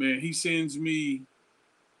 man, he sends me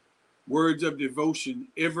words of devotion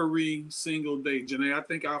every single day. Janae, I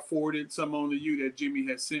think I forwarded some on to you that Jimmy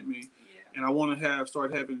has sent me. Yeah. And I want to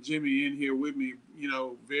start having Jimmy in here with me, you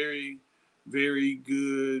know, very, very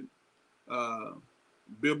good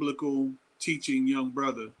biblical teaching young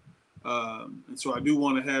brother. And so I do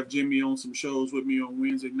want to have Jimmy on some shows with me on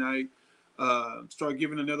Wednesday night, start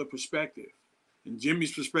giving another perspective. And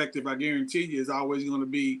Jimmy's perspective, I guarantee you, is always going to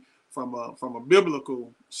be from a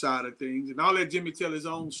biblical side of things. And I'll let Jimmy tell his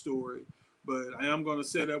own story, but I am going to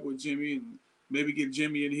set up with Jimmy and maybe get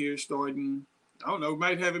Jimmy in here starting, I don't know,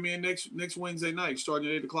 might have him in next Wednesday night, starting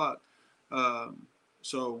at 8 o'clock.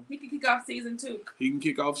 So he can kick off season 2. He can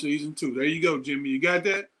kick off season 2. There you go, Jimmy. You got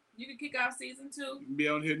that? You can kick off season 2. You can be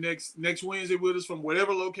on here next Wednesday with us from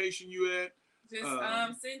whatever location you at. Just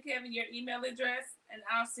send Kevin your email address and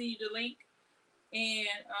I'll send you the link.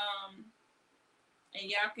 And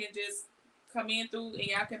y'all can just come in through and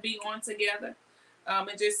y'all can be on together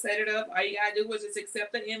and just set it up. All you gotta do is just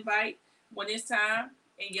accept the invite when it's time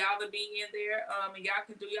and y'all will be in there and y'all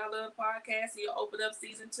can do y'all little podcast and you'll open up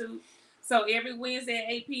season 2. So every Wednesday at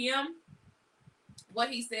 8 p.m. What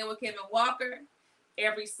He Said with Kevin Walker.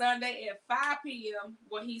 Every Sunday at 5 p.m.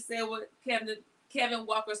 What He Said with Kevin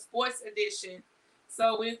Walker Sports Edition.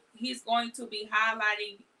 So he's going to be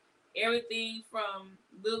highlighting everything from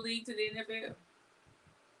Little League to the NFL.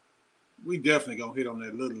 We definitely gonna hit on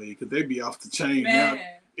that Little League because they be off the chain Man. now.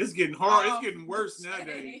 It's getting hard. It's getting worse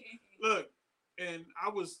nowadays. Look, and I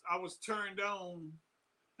was turned on,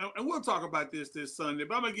 and we'll talk about this Sunday.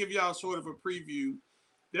 But I'm gonna give y'all sort of a preview.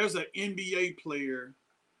 There's an NBA player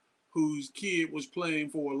whose kid was playing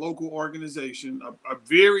for a local organization, a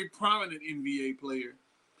very prominent NBA player.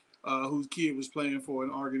 whose kid was playing for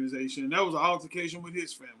an organization. And that was an altercation with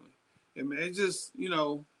his family. And man, it just,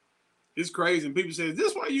 it's crazy. And people say, "Is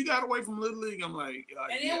this why you got away from Little League?" I'm like,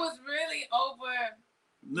 and yeah. It was really over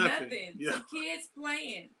nothing. Yeah. Some kids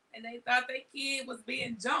playing, and they thought their kid was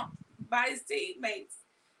being jumped by his teammates,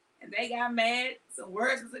 and they got mad. Some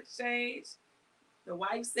words was exchanged. The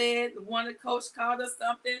wife said the one the coach called her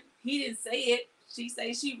something. He didn't say it. She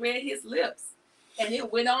said she read his lips, and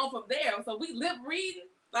it went on from there. So we lip reading.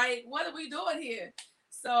 Like, what are we doing here?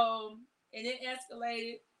 So, and it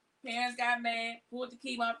escalated. Parents got mad, pulled the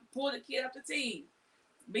kid up the team.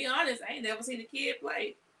 Be honest, I ain't never seen the kid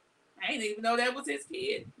play. I didn't even know that was his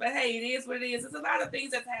kid. But hey, it is what it is. There's a lot of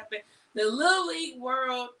things that's happened. The Little League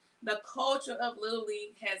world, the culture of Little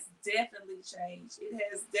League has definitely changed. It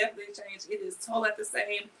has definitely changed. It is totally not the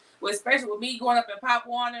same. Well, especially with me growing up in Pop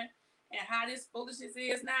Warner and how this foolishness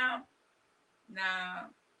is now. Nah,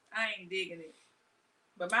 I ain't digging it.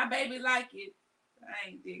 But my baby like it. I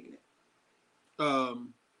ain't digging it.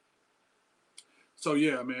 So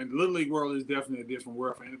yeah, man, the Little League world is definitely a different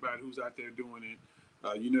world for anybody who's out there doing it.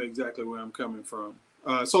 You know exactly where I'm coming from.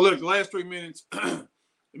 So look, the last 3 minutes, let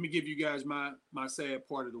me give you guys my sad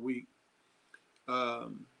part of the week.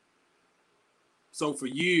 So for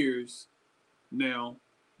years now,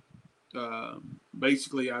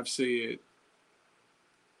 basically I've said,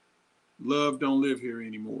 love don't live here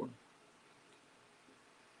anymore.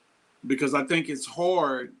 Because I think it's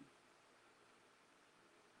hard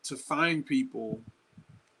to find people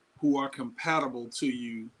who are compatible to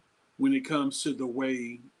you when it comes to the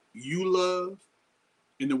way you love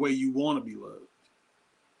and the way you want to be loved.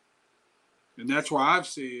 And that's why I've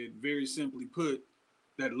said, very simply put,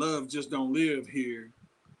 that love just don't live here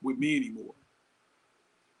with me anymore.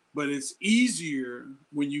 But it's easier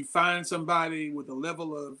when you find somebody with a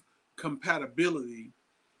level of compatibility,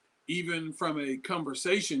 even from a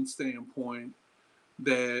conversation standpoint,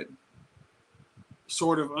 that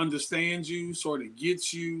sort of understands you, sort of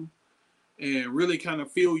gets you, and really kind of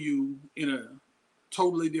feel you in a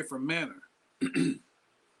totally different manner.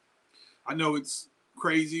 I know it's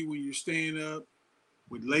crazy when you're staying up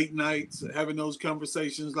with late nights, having those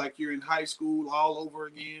conversations like you're in high school all over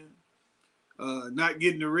again, not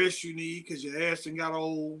getting the rest you need because your ass done got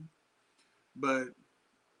old. But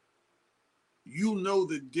you know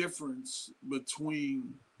the difference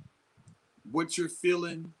between what you're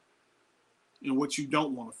feeling and what you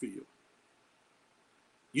don't want to feel.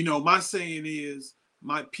 You know, my saying is,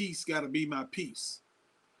 my peace got to be my peace.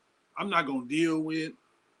 I'm not going to deal with,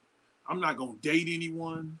 I'm not going to date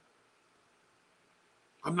anyone.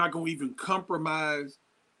 I'm not going to even compromise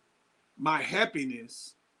my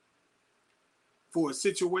happiness for a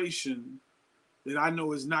situation that I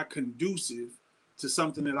know is not conducive to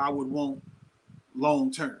something that I would want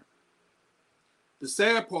long term. The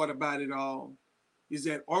sad part about it all is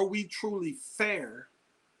that, are we truly fair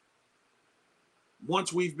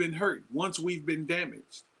once we've been hurt, once we've been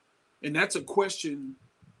damaged? And that's a question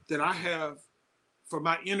that I have for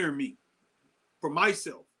my inner me, for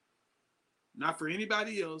myself, not for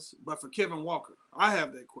anybody else, but for Kevin Walker. I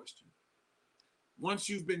have that question. Once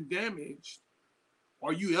you've been damaged,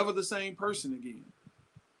 are you ever the same person again?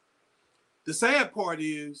 The sad part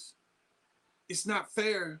is, it's not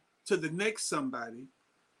fair to the next somebody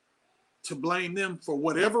to blame them for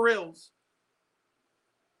whatever else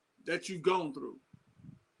that you've gone through.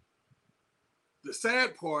 The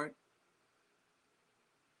sad part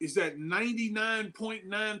is that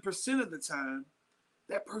 99.9% of the time,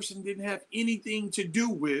 that person didn't have anything to do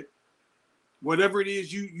with whatever it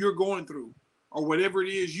is you're going through or whatever it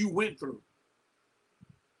is you went through.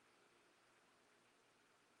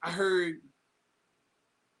 I heard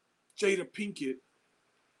Jada Pinkett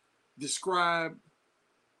describe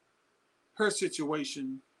her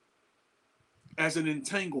situation as an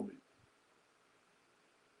entanglement.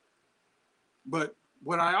 But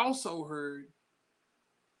what I also heard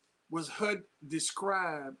was her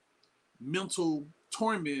describe mental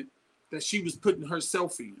torment that she was putting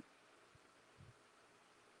herself in.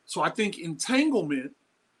 So I think entanglement,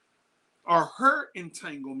 or her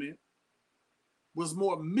entanglement, was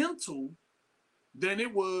more mental than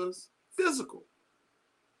it was physical.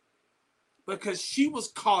 Because she was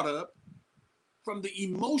caught up from the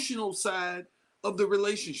emotional side of the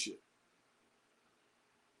relationship.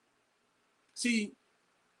 See,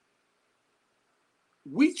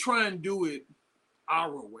 we try and do it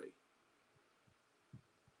our way,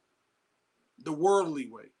 the worldly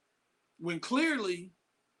way, when clearly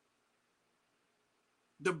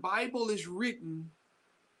the Bible is written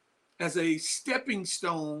as a stepping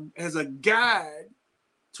stone, as a guide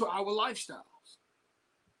to our lifestyles.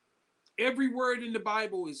 Every word in the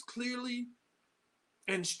Bible is clearly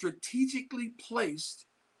and strategically placed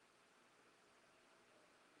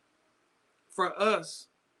for us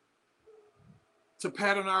to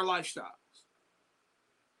pattern our lifestyles.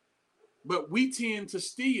 But we tend to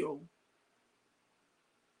still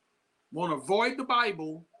want to avoid the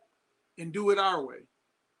Bible and do it our way.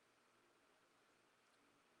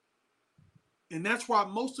 And that's why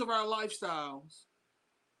most of our lifestyles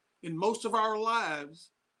and most of our lives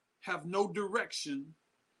have no direction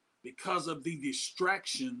because of the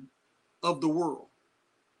distraction of the world.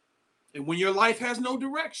 And when your life has no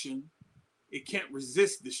direction, it can't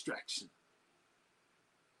resist distraction.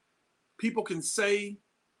 People can say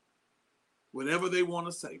whatever they want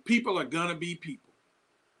to say. People are going to be people.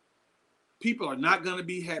 People are not going to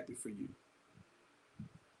be happy for you.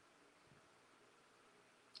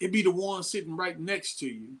 It'd be the one sitting right next to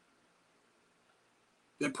you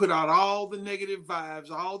that put out all the negative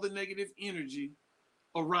vibes, all the negative energy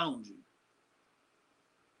around you.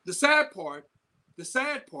 The sad part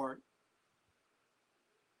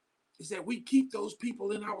is that we keep those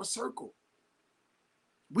people in our circle.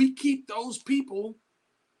 We keep those people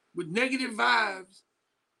with negative vibes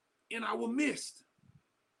in our midst.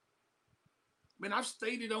 Man, I've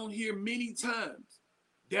stated on here many times,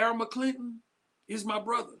 Darryl McClinton is my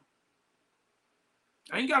brother.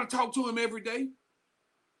 I ain't got to talk to him every day.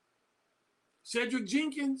 Cedric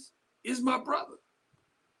Jenkins is my brother.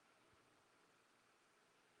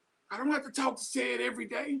 I don't have to talk to Ced every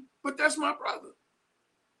day, but that's my brother.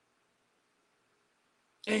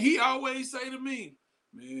 And he always say to me,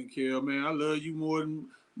 man, Kel, man, I love you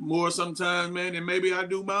more sometimes, man, than maybe I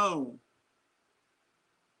do my own.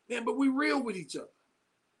 Man, but we real with each other.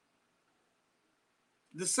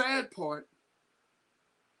 The sad part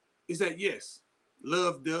is that, yes,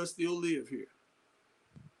 love does still live here.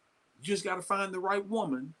 You just got to find the right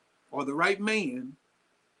woman or the right man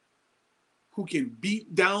who can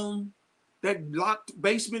beat down that locked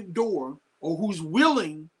basement door, or who's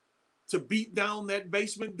willing to beat down that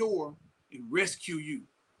basement door and rescue you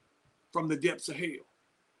from the depths of hell.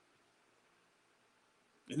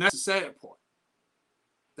 And that's the sad part,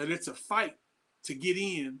 that it's a fight to get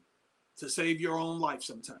in to save your own life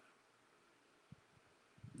sometimes.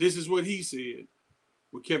 This is what he said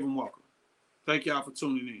with Kevin Walker. Thank y'all for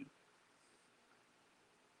tuning in.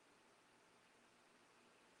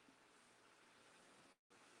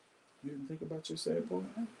 You didn't think about your sad part?